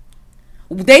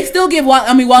 They still give. Wale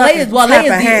is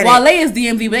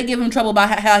DMV, but they give him trouble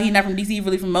about how he's not from DC,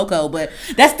 really from Moco. But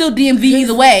that's still DMV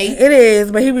either way. It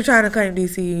is, but he be trying to claim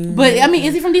DC. But I mean,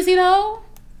 is he from DC though?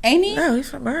 Ain't he? No, he's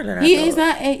from Maryland. He's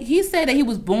not. He said that he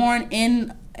was born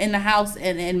in the house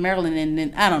in Maryland, and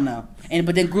then I don't know,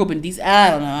 but then grew up in DC.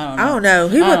 I don't know.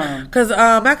 He went because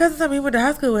my cousin told me he went to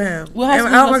high school with him. What high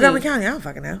school? Montgomery County. I don't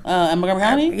fucking know. In Montgomery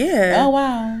County? Yeah. Oh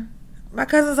wow. My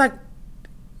cousin's like,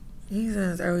 he's in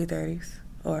his early 30s,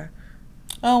 or.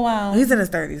 Oh wow. He's in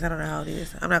his 30s. I don't know how old he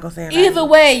is. I'm not gonna say it. Either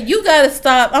way, you gotta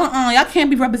stop. Y'all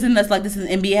can't be representing us like this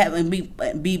and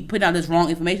be putting out this wrong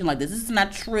information like this. This is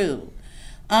not true.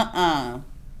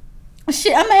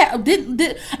 Shit, I'm mad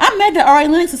that Ari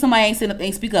Lennox or somebody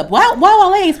ain't speak up. Why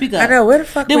Wale ain't speak up? I know, where the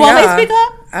fuck did Wale speak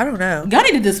up? I don't know. Y'all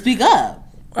needed to speak up.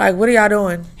 Like, what are y'all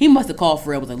doing? He must have called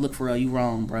Pharrell. Was like, look, Pharrell, you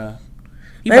wrong, bro.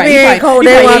 He probably gave him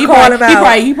a phone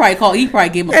call. He probably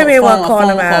gave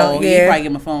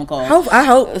him a phone call. I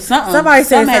hope somebody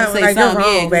said something like, you're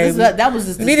wrong, baby. That was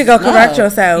just, you need to go correct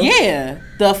yourself. Yeah.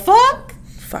 The fuck?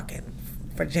 Fucking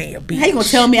Virginia Beach. How you gonna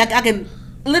tell me I can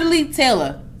literally tell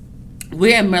her?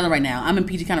 We're in Maryland right now. I'm in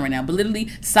PG County right now. But literally,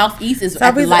 Southeast is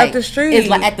at the light. Up the street. It's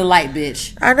like at the light,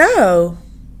 bitch. I know.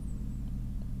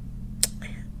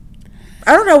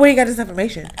 I don't know where you got this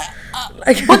information.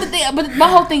 But my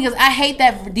whole thing is, I hate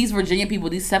that these Virginia people,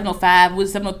 these 705,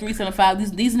 703,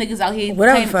 705, these niggas out here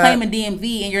claiming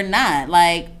DMV, and you're not.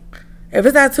 Like, if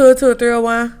it's not 202 or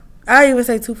 301, I even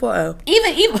say 240.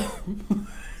 Even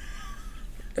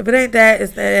If it ain't that,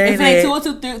 it's that. If it ain't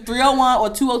 202, 301 or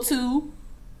 202.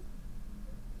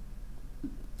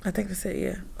 I think that's it,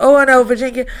 yeah. Oh, no,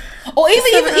 Virginia. Or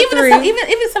even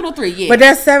 703, yeah. But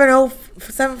that's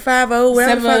 750,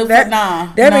 whatever. 750,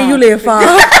 nah. That means you live far.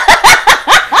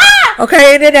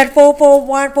 Okay, and then that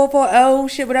 441, 440,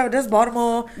 shit, whatever, that's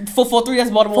Baltimore. 443,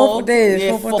 that's Baltimore. 410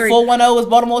 is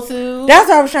Baltimore too. That's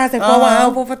what I was trying to say.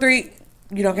 410,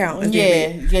 443. You don't count. And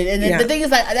the thing is,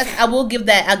 like, I will give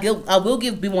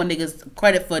B1 niggas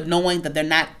credit for knowing that they're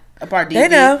not a part of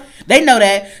DC. They know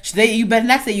that. You better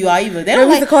not say you are either. They don't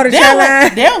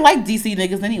like DC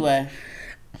niggas anyway.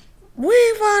 We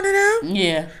ain't fond of them.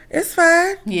 Yeah, it's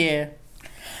fine. Yeah.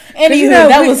 And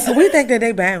we think that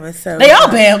they Bahamas, so they all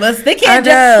Bahamas. They can't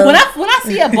dress. When I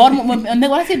see a Baltimore, when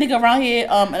I see a nigga around here,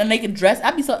 and they can dress,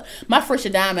 I be so. My first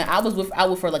diamond, I was with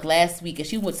her like last week, and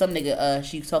she was with some nigga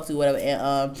she talked to whatever,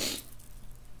 and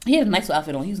he had a nice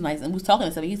outfit on. He was nice, and we was talking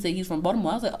to something. He said he's from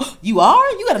Baltimore. I was like, oh, you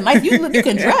are? You got a nice. You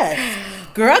can dress.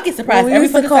 Girl, I get surprised every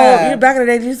fucking time. Back in the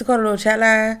day, they used to call it a little chat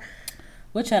line.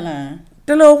 What chat line?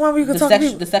 The little one where you could talk to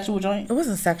people. The sexual joint? It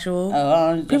wasn't sexual.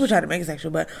 People try to make it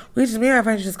sexual, but me and my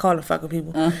friends just call it fucking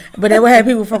people. But they would have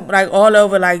people from like all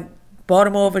over, like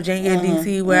Baltimore, Virginia,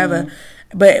 DC, wherever.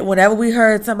 But whenever we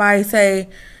heard somebody say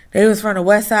they was from the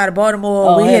west side of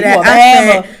Baltimore, we hear that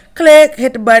accent, click,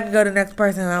 hit the button, go to the next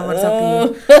person. I want to talk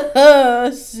to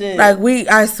you. Shit. Like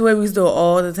I swear we used to do it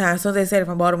all the time. So they said it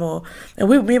from Baltimore, and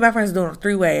me and my friends doing a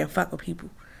 3-way and fuck with people,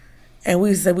 and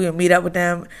we said we would meet up with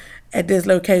them at this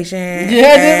location,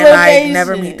 like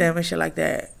never meet them and shit like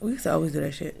that. We used to always do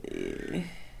that shit.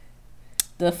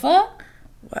 The fuck?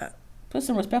 What? Put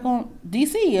some respect on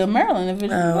DC or Maryland.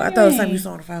 I thought it was something you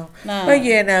saw on the phone. Nah. But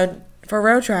yeah, no,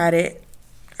 Pharrell tried it.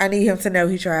 I need him to know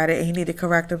he tried it and he need to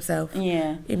correct himself.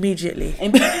 Yeah, immediately.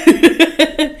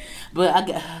 But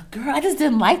I just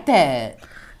didn't like that.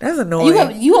 That's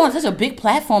annoying. You on such a big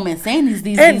platform and saying these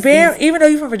even though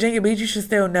you're from Virginia Beach, you should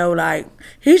still know. Like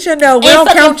he should know. We don't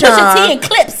count y'all. Pusha T and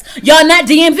Clips. Y'all not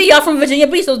DMV. Y'all from Virginia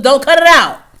Beach, so don't cut it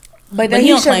out. But then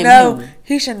he should know.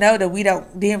 He should know that we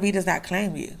don't. DMV does not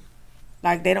claim you.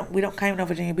 Like they don't. We don't claim no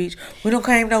Virginia Beach. We don't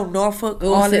claim no Norfolk.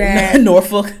 All of that.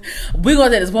 Norfolk. We're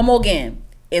gonna say this one more again.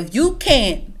 If you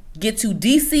can't get to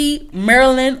DC,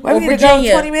 Maryland, or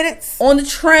Virginia 20 minutes on the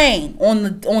train, on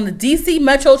the DC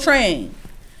Metro train,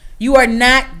 you are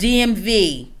not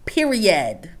DMV.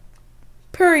 Period.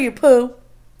 Poo.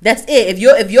 That's it.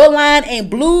 If your line ain't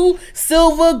blue,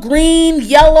 silver, green,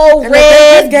 yellow,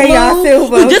 red, blue,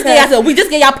 we just gave y'all We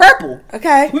just gave y'all purple.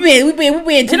 Okay. We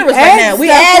being generous right now. We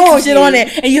add some shit on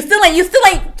it, and you still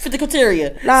ain't fit the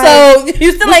criteria. Like, so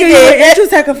you still ain't there. You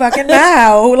take a fucking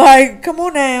mile. Like, come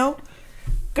on now.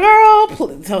 Girl,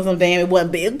 tell some damn it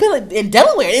wasn't big. In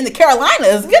Delaware, in the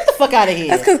Carolinas, get the fuck out of here.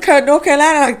 That's because North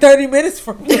Carolina like 30 minutes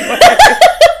from you.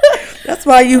 That's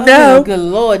why you know. Good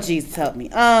Lord, Jesus help me.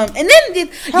 And then y'all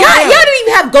didn't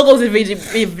even have go-go's in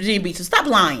Virginia Beach, so stop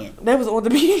lying. That was on the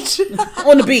beach.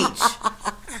 On the beach.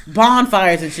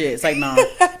 Bonfires and shit. It's like, nah.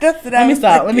 Let me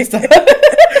stop.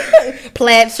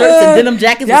 Plaid shirts and denim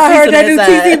jackets. Y'all heard that new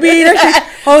TCB? That shit,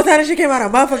 whole time that shit came out a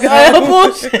month ago.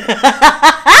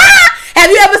 Have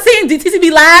you ever seen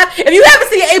DTCB live? If you haven't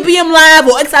seen ABM live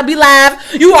or XIB live,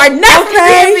 you are not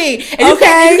okay.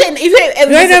 You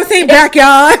ain't never seen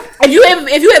Backyard. If you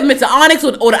haven't been to Onyx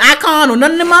or the Icon or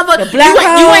none of them other,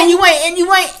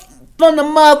 you ain't from the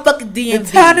motherfucking DMV.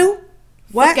 The tunnel.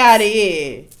 What? Fuck out of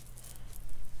here.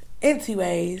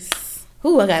 Anyways, I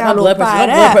got my blood pressure.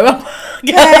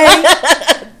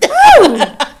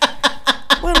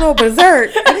 Went a little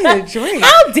berserk. I need a drink.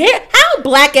 How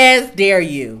black ass dare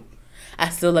you? I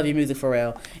still love your music,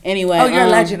 Pharrell. Anyway, you're a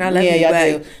legend. I love you.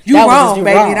 Yeah, do. You wrong,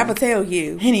 baby. And I'm gonna tell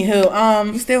you.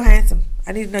 Anywho, you still handsome.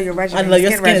 I need to know your regimen. I love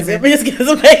your skin. Your skin is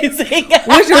amazing.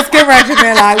 What's your skin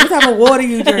regimen like? What type of water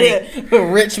you drink?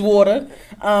 Rich water.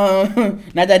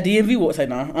 Not that DMV water. Say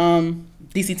no.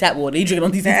 DC tap water. You drinking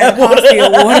on DC tap water?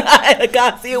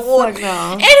 Garcia water.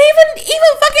 No. And even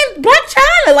fucking Black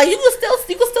China. Like you can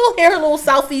still hear her little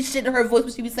Southeast shit in her voice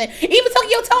when she be saying. Even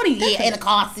Tokyo Tony. Yeah, and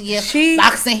Acacia.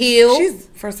 Boxing Hill.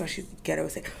 First of all, she's ghetto.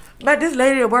 But this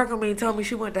lady that worked with me told me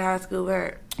she went to high school with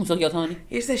her. Tokyo Tony.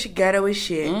 You said she ghetto as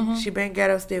shit. Mm-hmm. She been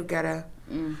ghetto, still ghetto.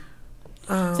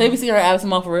 So you seen her at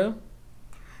Absimo for real?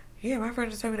 Yeah, my friend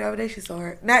just told me the other day she saw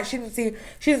her. She didn't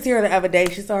see her the other day.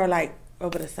 She saw her like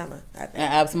over the summer, I think.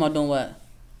 At Absimo doing what?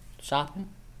 Shopping?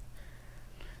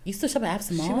 You still shop at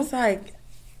Absimo? She was like,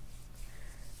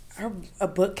 her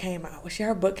book came out.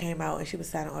 Her book came out and she was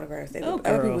signing autographs. Other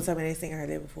people told me they seen her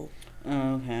there before.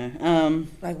 Okay.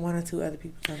 Like one or two other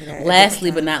people told me that. Lastly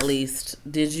but not least,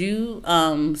 did you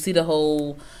see the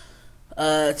whole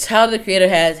Tyler the Creator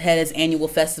has had his annual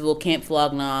festival, Camp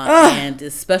Flog Gnaw, and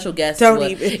his special guest.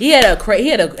 He had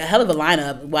a hell of a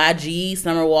lineup. YG,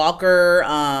 Summer Walker,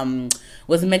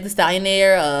 was Meg Thee Stallion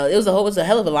there. It was a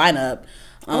hell of a lineup.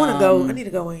 I want to go. I need to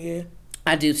go in here.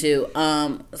 I do too.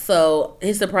 So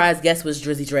his surprise guest was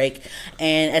Drizzy Drake,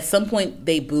 and at some point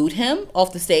they booed him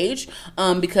off the stage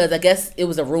because I guess it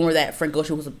was a rumor that Frank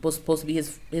Ocean was supposed to be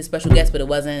his special guest, but it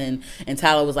wasn't. And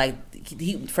Tyler was like,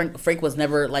 Frank was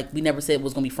never like, we never said it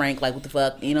was gonna be Frank. Like, what the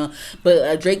fuck, you know?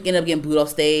 But Drake ended up getting booed off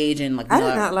stage, and like, I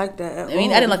did not like that. I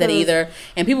mean, I didn't like that either.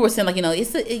 And people were saying like, you know,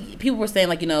 people were saying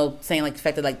like, you know, saying like the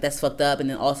fact that like that's fucked up,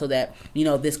 and then also that, you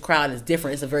know, this crowd is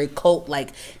different. It's a very cult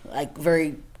like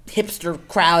very hipster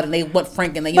crowd, and they want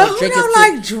Frank, and they, you but know, who Drake don't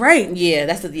like Drake? Yeah,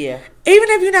 that's the yeah. Even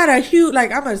if you're not a huge,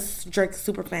 like, I'm a Drake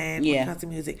super fan when it comes to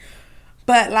music,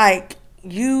 but like,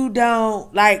 you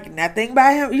don't like nothing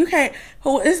by him. You can't.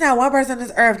 It's not one person on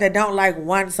this earth that don't like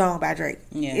one song by Drake.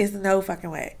 Yeah, it's no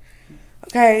fucking way.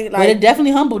 Okay, like, but it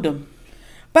definitely humbled him.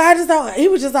 But I just don't. He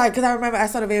was just like, because I remember I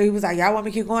saw the video. He was like, "Y'all want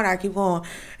me to keep going? I keep going."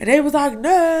 And they was like,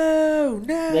 "No."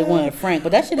 They wanted Frank,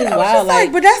 but that shit is wild.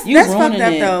 Like, but that's fucked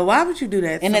up though. Why would you do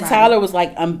that? And then Tyler was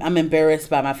like, "I'm embarrassed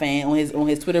by my fan" on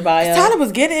his Twitter bio. Tyler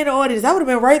was getting in the audience. I would have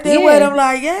been right there with him,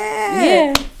 like,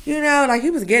 yeah, you know, like he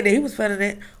was getting it. He was feeling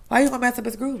it. Why you gonna mess up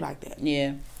his groove like that?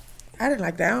 Yeah, I didn't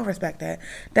like that. I don't respect that.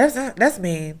 That's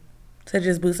mean to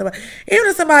just boo somebody. Even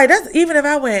if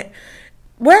I went.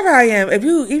 Wherever I am,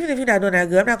 even if you're not doing that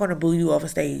good, I'm not going to boo you off a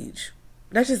stage.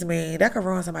 That's just mean. That could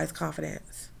ruin somebody's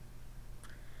confidence.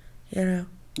 You know?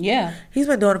 Yeah. He's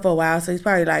been doing it for a while, so he's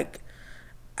probably like,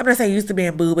 I'm not saying used to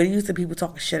being booed, but he used to people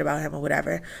talking shit about him or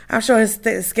whatever. I'm sure his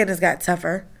skin has got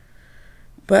tougher.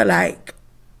 But like,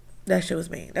 that shit was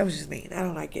mean. That was just mean. I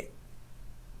don't like it.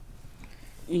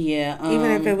 Yeah.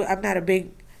 Even if I'm not a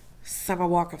big Summer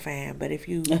Walker fan, but if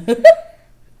you...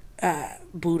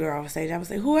 booed her off stage, I would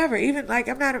say whoever. Even like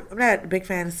I'm not a big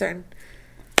fan of certain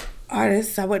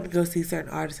artists. I wouldn't go see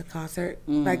certain artists in concert.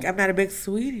 Like I'm not a big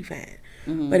Sweetie fan.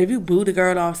 But if you booed a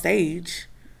girl off stage,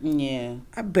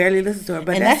 I barely listen to her.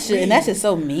 But that's just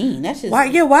so mean. That's just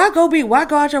why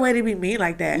go out your way to be mean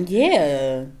like that?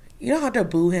 Yeah, you don't have to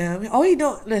boo him. Oh, he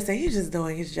don't listen. He's just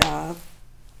doing his job.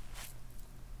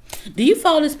 Do you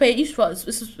follow this page?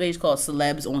 This is a page called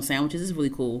Celebs on Sandwiches. It's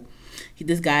really cool.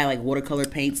 This guy like watercolor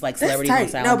paints like celebrities on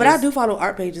sandwiches. No, but I do follow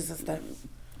art pages and stuff.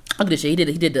 Look at this shit.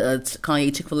 He did the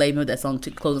Kanye Chick-fil-A. Remember that song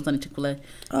Closing Sunday Chick-fil-A?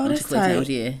 Oh, that's Chick-fil-A tight. sandwich,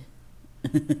 yeah.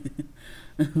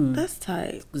 That's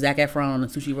tight. Zac Efron on a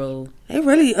sushi roll. They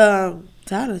really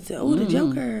talented. Oh, the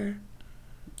Joker.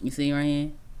 You see right here?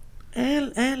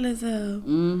 And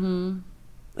Lizzo.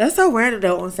 That's so random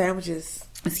though on sandwiches.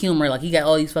 It's humor. Like, he got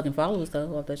all these fucking followers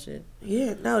though off that shit.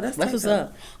 Yeah, no, that's what's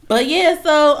up. But yeah,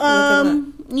 so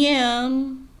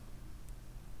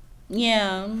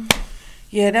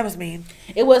yeah, that was mean.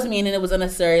 It was mean and it was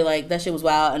unnecessary. Like, that shit was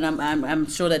wild. And I'm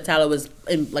sure that Tyler was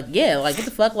like, yeah, like, what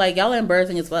the fuck? Like, y'all are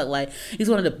embarrassing as fuck. Like, he's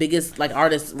one of the biggest like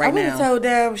artists right now. I would have told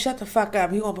them, shut the fuck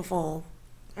up. He won't perform.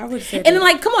 I would say. And then,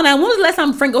 like, come on now. When was the last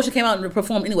time Frank Ocean came out and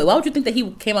performed anyway? Why would you think that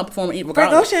he came out performing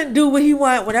regardless? Frank Ocean do what he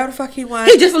want, whatever the fuck he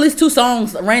want. He just released 2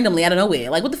 songs randomly out of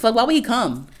nowhere. Like, what the fuck? Why would he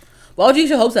come? Why would you get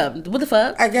your hopes up? What the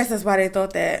fuck? I guess that's why they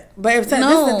thought that. But if this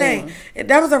is the thing, if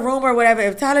that was a rumor or whatever,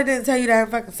 if Tyler didn't tell you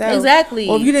that fucking self, exactly,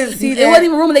 or if you didn't see that, it wasn't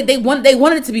even a rumor. They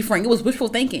wanted it to be Frank. It was wishful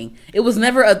thinking. It was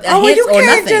never a hint you or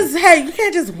can't nothing. You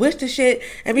can't just wish the shit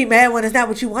and be mad when it's not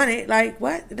what you wanted. Like,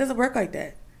 what? It doesn't work like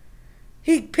that.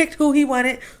 He picked who he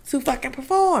wanted to fucking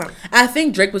perform. I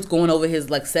think Drake was going over his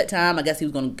like set time. I guess he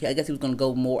was gonna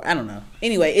go more. I don't know.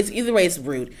 Anyway, either way, it's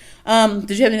rude.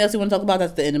 Did you have anything else you want to talk about?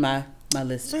 That's the end of my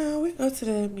list. No, we go to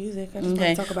the music. I just want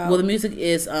to talk about. Well, the music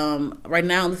is right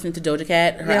now. I'm listening to Doja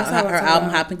Cat. Her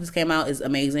album Hot Pink just came out is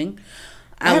amazing.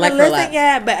 I like her a lot.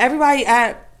 Yeah, but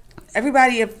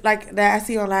everybody if like that I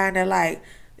see online, they're like,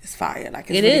 it's fire. Like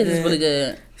it's really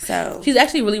good. So she's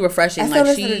actually really refreshing. I still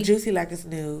listen to Juicy like it's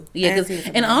new. Yeah,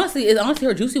 and honestly,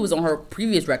 her Juicy was on her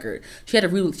previous record. She had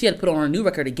to put on her new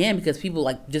record again because people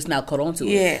like just now caught on to it.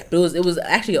 Yeah, but it was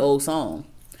actually an old song.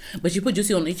 But she put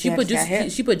Juicy on. She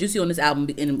put Juicy on this album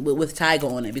with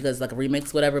Tyga on it because like a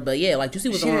remix, whatever. But yeah, like Juicy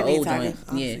was on her old joint.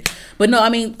 Yeah, but no, I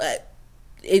mean,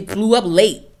 it blew up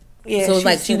late. Yeah, so it's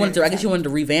like she wanted to. I guess she wanted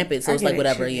to revamp it. So it's like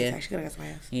whatever. Yeah. She could have got some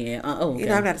ass. Yeah. Okay. You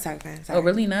know, I'm not a Tyga fan. Sorry. Oh,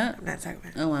 really not? I'm not a Tyga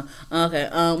fan. Oh wow. Okay.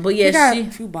 But yeah, he got a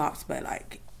few bops, but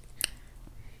like.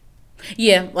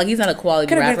 Yeah, like he's not a quality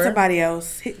rapper. Could have been somebody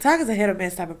else. Tyga's a hit or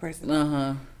miss type of person.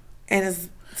 And it's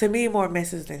to me more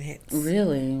misses than hits.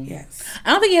 Really? Yes.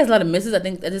 I don't think he has a lot of misses. I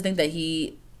just think that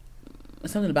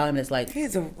something about him that's like he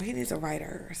needs a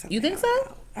writer or something. You think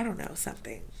so? I don't know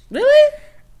something. Really?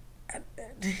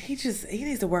 he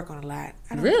needs to work on a lot.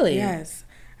 Really? Yes.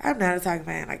 I'm not a Tyga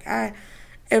fan. Like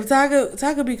if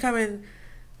Tyga be coming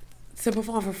to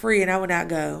perform for free and I would not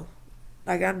go.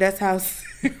 Like that's how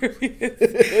serious.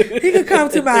 He could come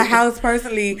to my house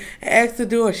personally and ask to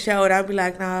do a show and I'd be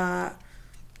like, nah,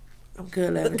 I'm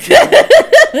good, love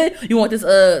it. You want this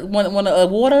want a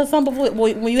water or something before,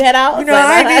 when you head out? You know,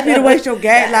 I didn't need you to waste your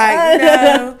gas. Like, you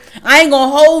know, I ain't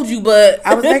gonna hold you, but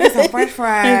I was making some French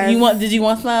fries. Did you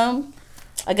want some?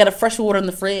 I got a fresh water in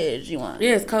the fridge. You want?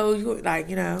 Yeah, it's cold. You like,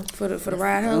 you know, for the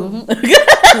ride home.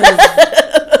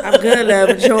 Mm-hmm. I'm good, love,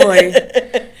 enjoy.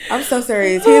 I'm so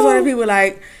serious. He's one of the people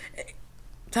like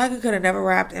Tyga could have never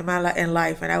rapped in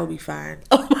life, and that would be fine.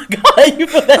 Oh my god, you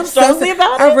feel that strongly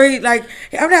about it? I really like.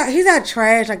 He's not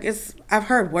trash. Like I've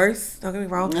heard worse. Don't get me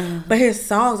wrong, but his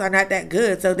songs are not that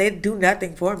good, so they do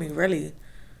nothing for me. Really.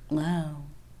 Wow.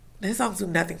 His songs do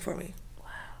nothing for me. Wow.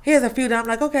 He has a few that I'm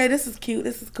like, okay, this is cute.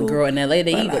 This is cool. Girl, in LA,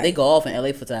 they go off in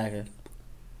LA for Tyga.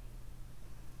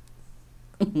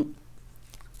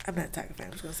 I'm not a Tyga fan.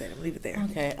 I'm just gonna say them. Leave it there.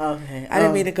 Okay. I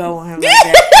didn't mean to go on him like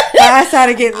that. But I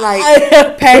started getting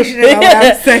like passionate about what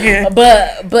I'm saying.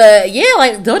 But yeah,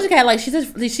 like Doja Cat, like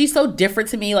she's so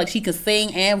different to me. Like she can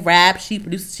sing and rap. She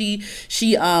produces.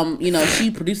 She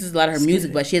produces a lot of her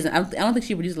music, but she hasn't. I don't think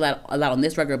she produces a lot on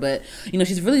this record. But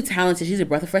she's really talented. She's a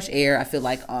breath of fresh air. I feel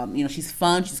like she's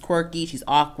fun. She's quirky. She's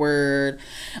awkward.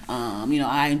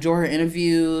 I enjoy her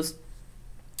interviews.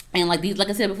 And like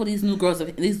I said before, these new girls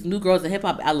in hip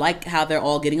hop, I like how they're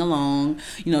all getting along.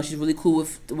 She's really cool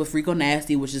with Rico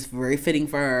Nasty, which is very fitting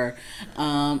for her.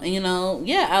 I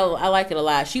like it a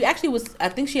lot. She actually I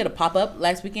think she had a pop up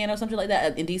last weekend or something like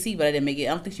that in DC, but I didn't make it.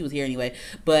 I don't think she was here anyway.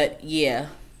 But yeah.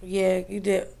 Yeah, you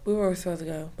did. We were supposed to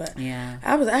go, but yeah,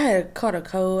 I had caught a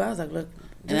cold. I was like, look.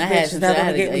 And I had not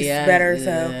gonna get me better,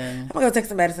 so I'm gonna go take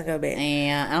some medicine and go to bed.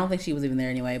 And I don't think she was even there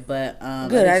anyway, but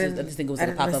good. I just think it was like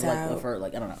a pop up like with her,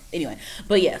 like I don't know. Anyway,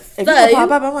 but yes, if you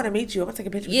pop up, I want to meet you. I'm gonna take a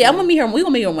picture. Yeah, I'm gonna meet her. We're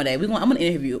gonna meet her one day. I'm gonna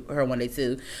interview her one day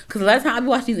too, because a lot of time I be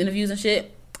watching these interviews and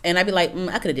shit, and I be like,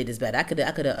 I could have did this better. I could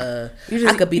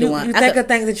be the one. You think of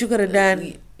things that you could have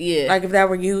done. Yeah, like if that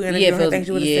were you, and you things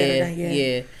you would have said or done.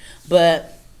 Yeah,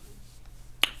 but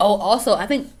also I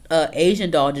think. Asian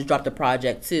Doll just dropped a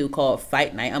project too called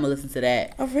Fight Night. I'm gonna listen to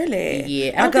that. Oh really?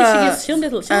 Yeah. I don't think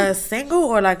she a single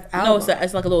or like album? No,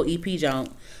 it's like a little EP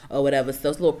junk or whatever. So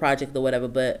it's a little project or whatever.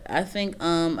 But I think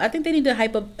they need to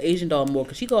hype up Asian Doll more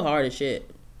because she go hard as shit.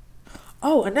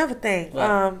 Oh, another thing.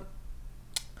 What?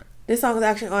 This song is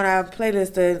actually on our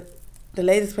playlist, the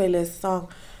latest playlist song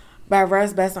by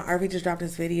Russ, Best on Earth. He just dropped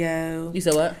this video. You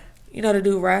said what? You know the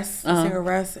dude Russ, the singer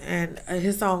Russ, and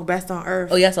his song "Best on Earth."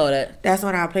 Oh yeah, I saw that. That's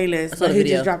on our playlist. But he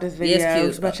just dropped this video. Yeah, it's cute.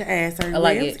 It's a bunch of ass. I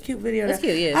like it. It's a cute video. It's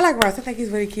cute. Yeah. I like Russ. I think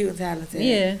he's really cute and talented.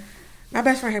 Yeah. My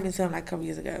best friend heard me to him like a couple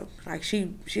years ago. Like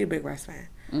she a big Russ fan.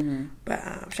 Mm-hmm.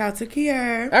 But shout out to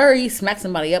Kier. I heard he smacked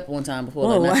somebody up one time before.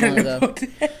 Whoa, like, not long ago.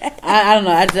 I don't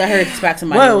know. I heard he smacked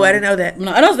somebody. Whoa, I didn't know that.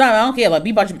 No, I don't care. Like,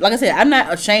 like I said, I'm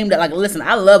not ashamed that. Like, listen,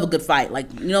 I love a good fight.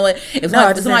 Like, you know what? If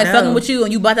somebody's fucking with you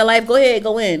and you about that life, go ahead,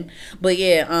 go in. But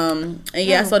yeah,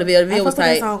 I saw the video. The video was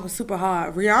tight. That song was super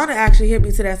hard. Rihanna actually hit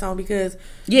me to that song because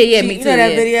me too. You know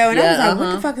that video, and I was like,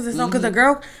 what the fuck is this song? Because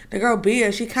the girl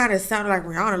Bia, she kind of sounded like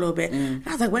Rihanna a little bit. And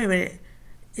I was like, wait a minute.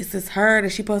 Is this her?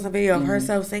 Did she post a video of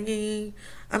herself singing?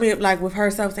 I mean, like with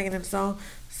herself singing in the song.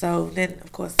 So then,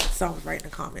 of course, the song was right in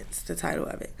the comments, the title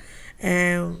of it.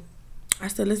 And I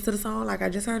still listen to the song like I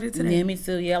just heard it today. Yeah, me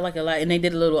too. Yeah, I like it a lot. And they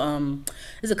did a little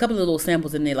there's a couple of little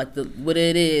samples in there, like what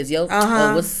it is, yo.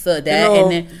 What's that?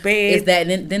 And then it's that.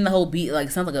 And then the whole beat like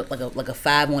sounds like a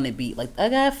 5-1 beat. Like I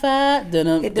got 5.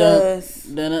 It does.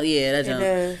 Yeah, that jump.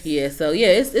 Does. Yeah, so yeah,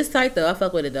 it's tight though. I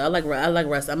fuck with it though. I like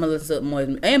Russ. I'm gonna listen to more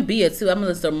and Bia too. I'm gonna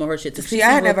listen to more of her shit too. See,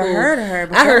 I had never heard of her.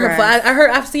 I heard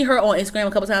her. I've seen her on Instagram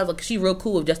a couple times. Like she real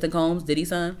cool with Justin Combs, Diddy's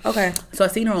son. Okay. So I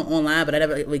seen her online, but I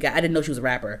didn't know she was a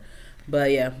rapper.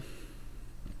 But yeah.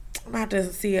 I'm about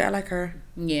to see her. I like her.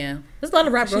 Yeah, there's a lot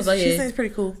of rap girls out here. She seems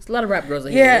pretty cool. There's a lot of rap girls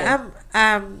out here. Yeah,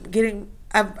 I'm getting.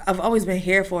 I've always been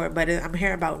here for it, but I'm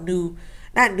hearing about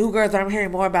not new girls, but I'm hearing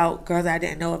more about girls I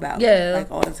didn't know about. Yeah, like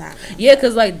all the time. Yeah,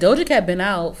 because like Doja Cat been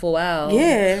out for a while.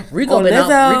 Yeah, Rico been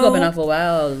out for a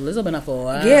while. Lizzo been out for a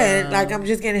while. Yeah, like I'm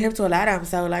just getting hip to a lot of them.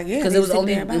 So like, yeah, because it was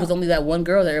only that one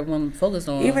girl that everyone focused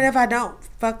on. Even if I don't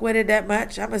fuck with it that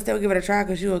much, I'm gonna still give it a try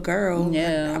because you a girl.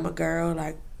 Yeah, I'm a girl.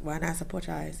 Like, why not support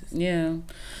your eyes? Yeah.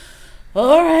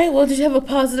 All right. Well, did you have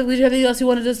anything else you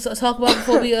wanted to talk about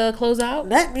before we close out?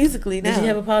 Not musically, no. Did you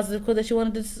have a positive quote that you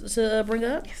wanted to bring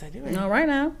up? Yes, I do. All right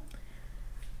now.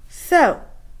 So,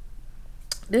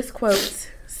 this quote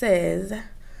says,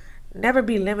 Never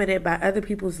be limited by other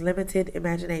people's limited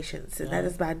imaginations. And that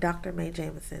is by Dr. Mae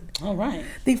Jameson. All right.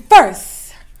 The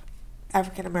first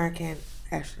African-American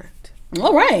astronaut.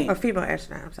 All right. Or female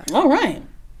astronaut, I'm sorry. All right.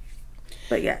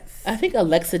 But yes. I think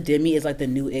Alexa Demi is like the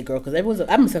new it girl because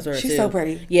I'm obsessed with her. She's too. so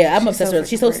pretty. Yeah, I'm obsessed with her.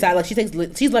 She's so pretty. styled. Like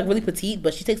she's like really petite,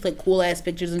 but she takes like cool ass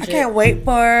pictures and I shit. can't wait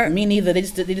for... Me neither. They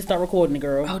just start recording the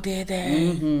girl. Oh, did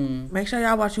they? Make sure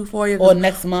y'all watch Euphoria. Or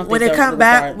next month. When they come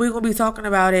back, we're going to be talking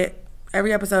about it.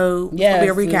 Every episode is going to be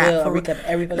a recap.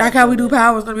 Every like how we do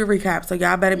Power, it's going to be a recap. So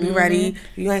y'all better be ready.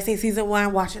 If you ain't seen season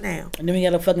 1, watch it now. And then we got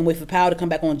to fucking wait for Power to come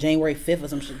back on January 5th or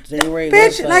some shit.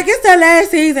 Bitch, like it's the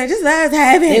last season. Just let us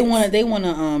have it. They want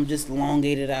to just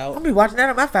elongate it out. I'll be watching that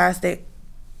on my Fire Stick.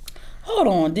 Hold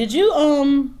on. Did you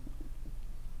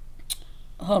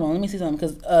Hold on, let me see something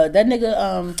because that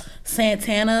nigga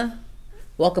Santana,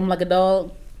 Walk 'Em Like a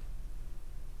Dog.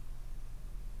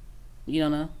 You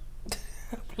don't know?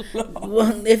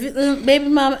 If it, baby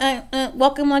mama,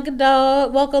 walk him like a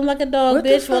dog, walk him like a dog, what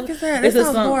bitch. What the fuck is that? This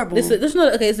sounds horrible.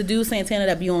 It's a dude Santana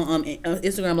that be on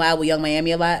Instagram Live with Young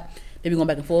Miami a lot. They be going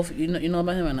back and forth. You know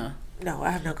about him or no? No,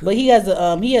 I have no clue. But he has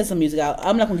some music out.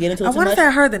 I'm not gonna get into it too much. I want to say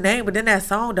I heard the name, but then that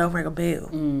song don't ring a bell.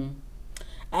 I'm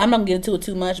not gonna get into it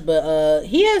too much, but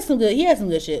he has some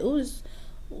good shit.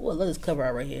 Look at this cover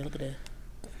out right here. Look at that.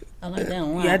 I like that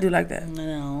one. Yeah, I do like that.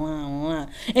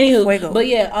 Anywho, but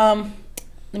yeah,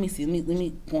 let me see. Let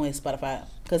me go on his Spotify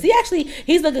because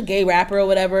he's like a gay rapper or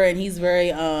whatever, and he's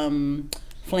very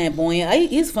flamboyant.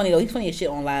 He's funny though. He's funny as shit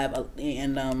on live,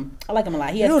 and I like him a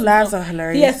lot. Lives are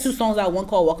hilarious. He has 2 songs out. One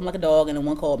called "Walking Like a Dog" and then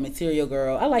one called "Material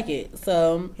Girl." I like it.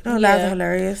 So lives are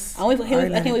hilarious. I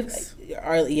can't wait.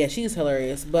 Yeah, she's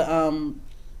hilarious. But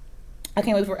I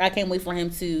can't wait for him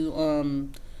to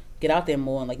get out there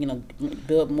more and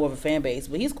build more of a fan base.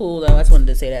 But he's cool though. I just wanted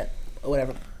to say that or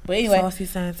whatever. But anyway, Saucy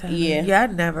Santana. Yeah,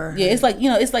 I'd never. Yeah, it's like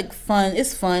it's like fun.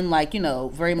 It's fun, like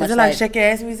very much. Is it like shake your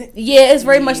ass music? Yeah, it's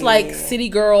very much like city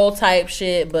girl type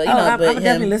shit. But I'm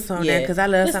definitely listening on that because I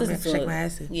love something to shake my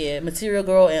ass to. Yeah, Material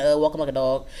Girl and Walk 'Em Like a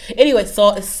Dog. Anyway,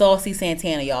 it's Saucy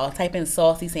Santana, y'all. Type in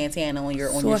Saucy Santana on your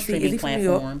streaming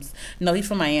platforms. No, he's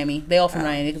from Miami. They all from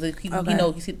Miami because he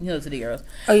knows city girls.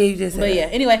 Oh yeah, you just said. But yeah,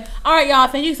 anyway, all right, y'all.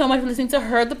 Thank you so much for listening to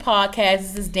Her the Podcast.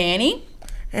 This is Danny.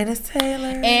 And it's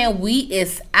Taylor. And we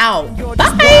is out.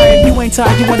 Bye. You ain't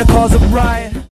tired, you wanna cause a riot.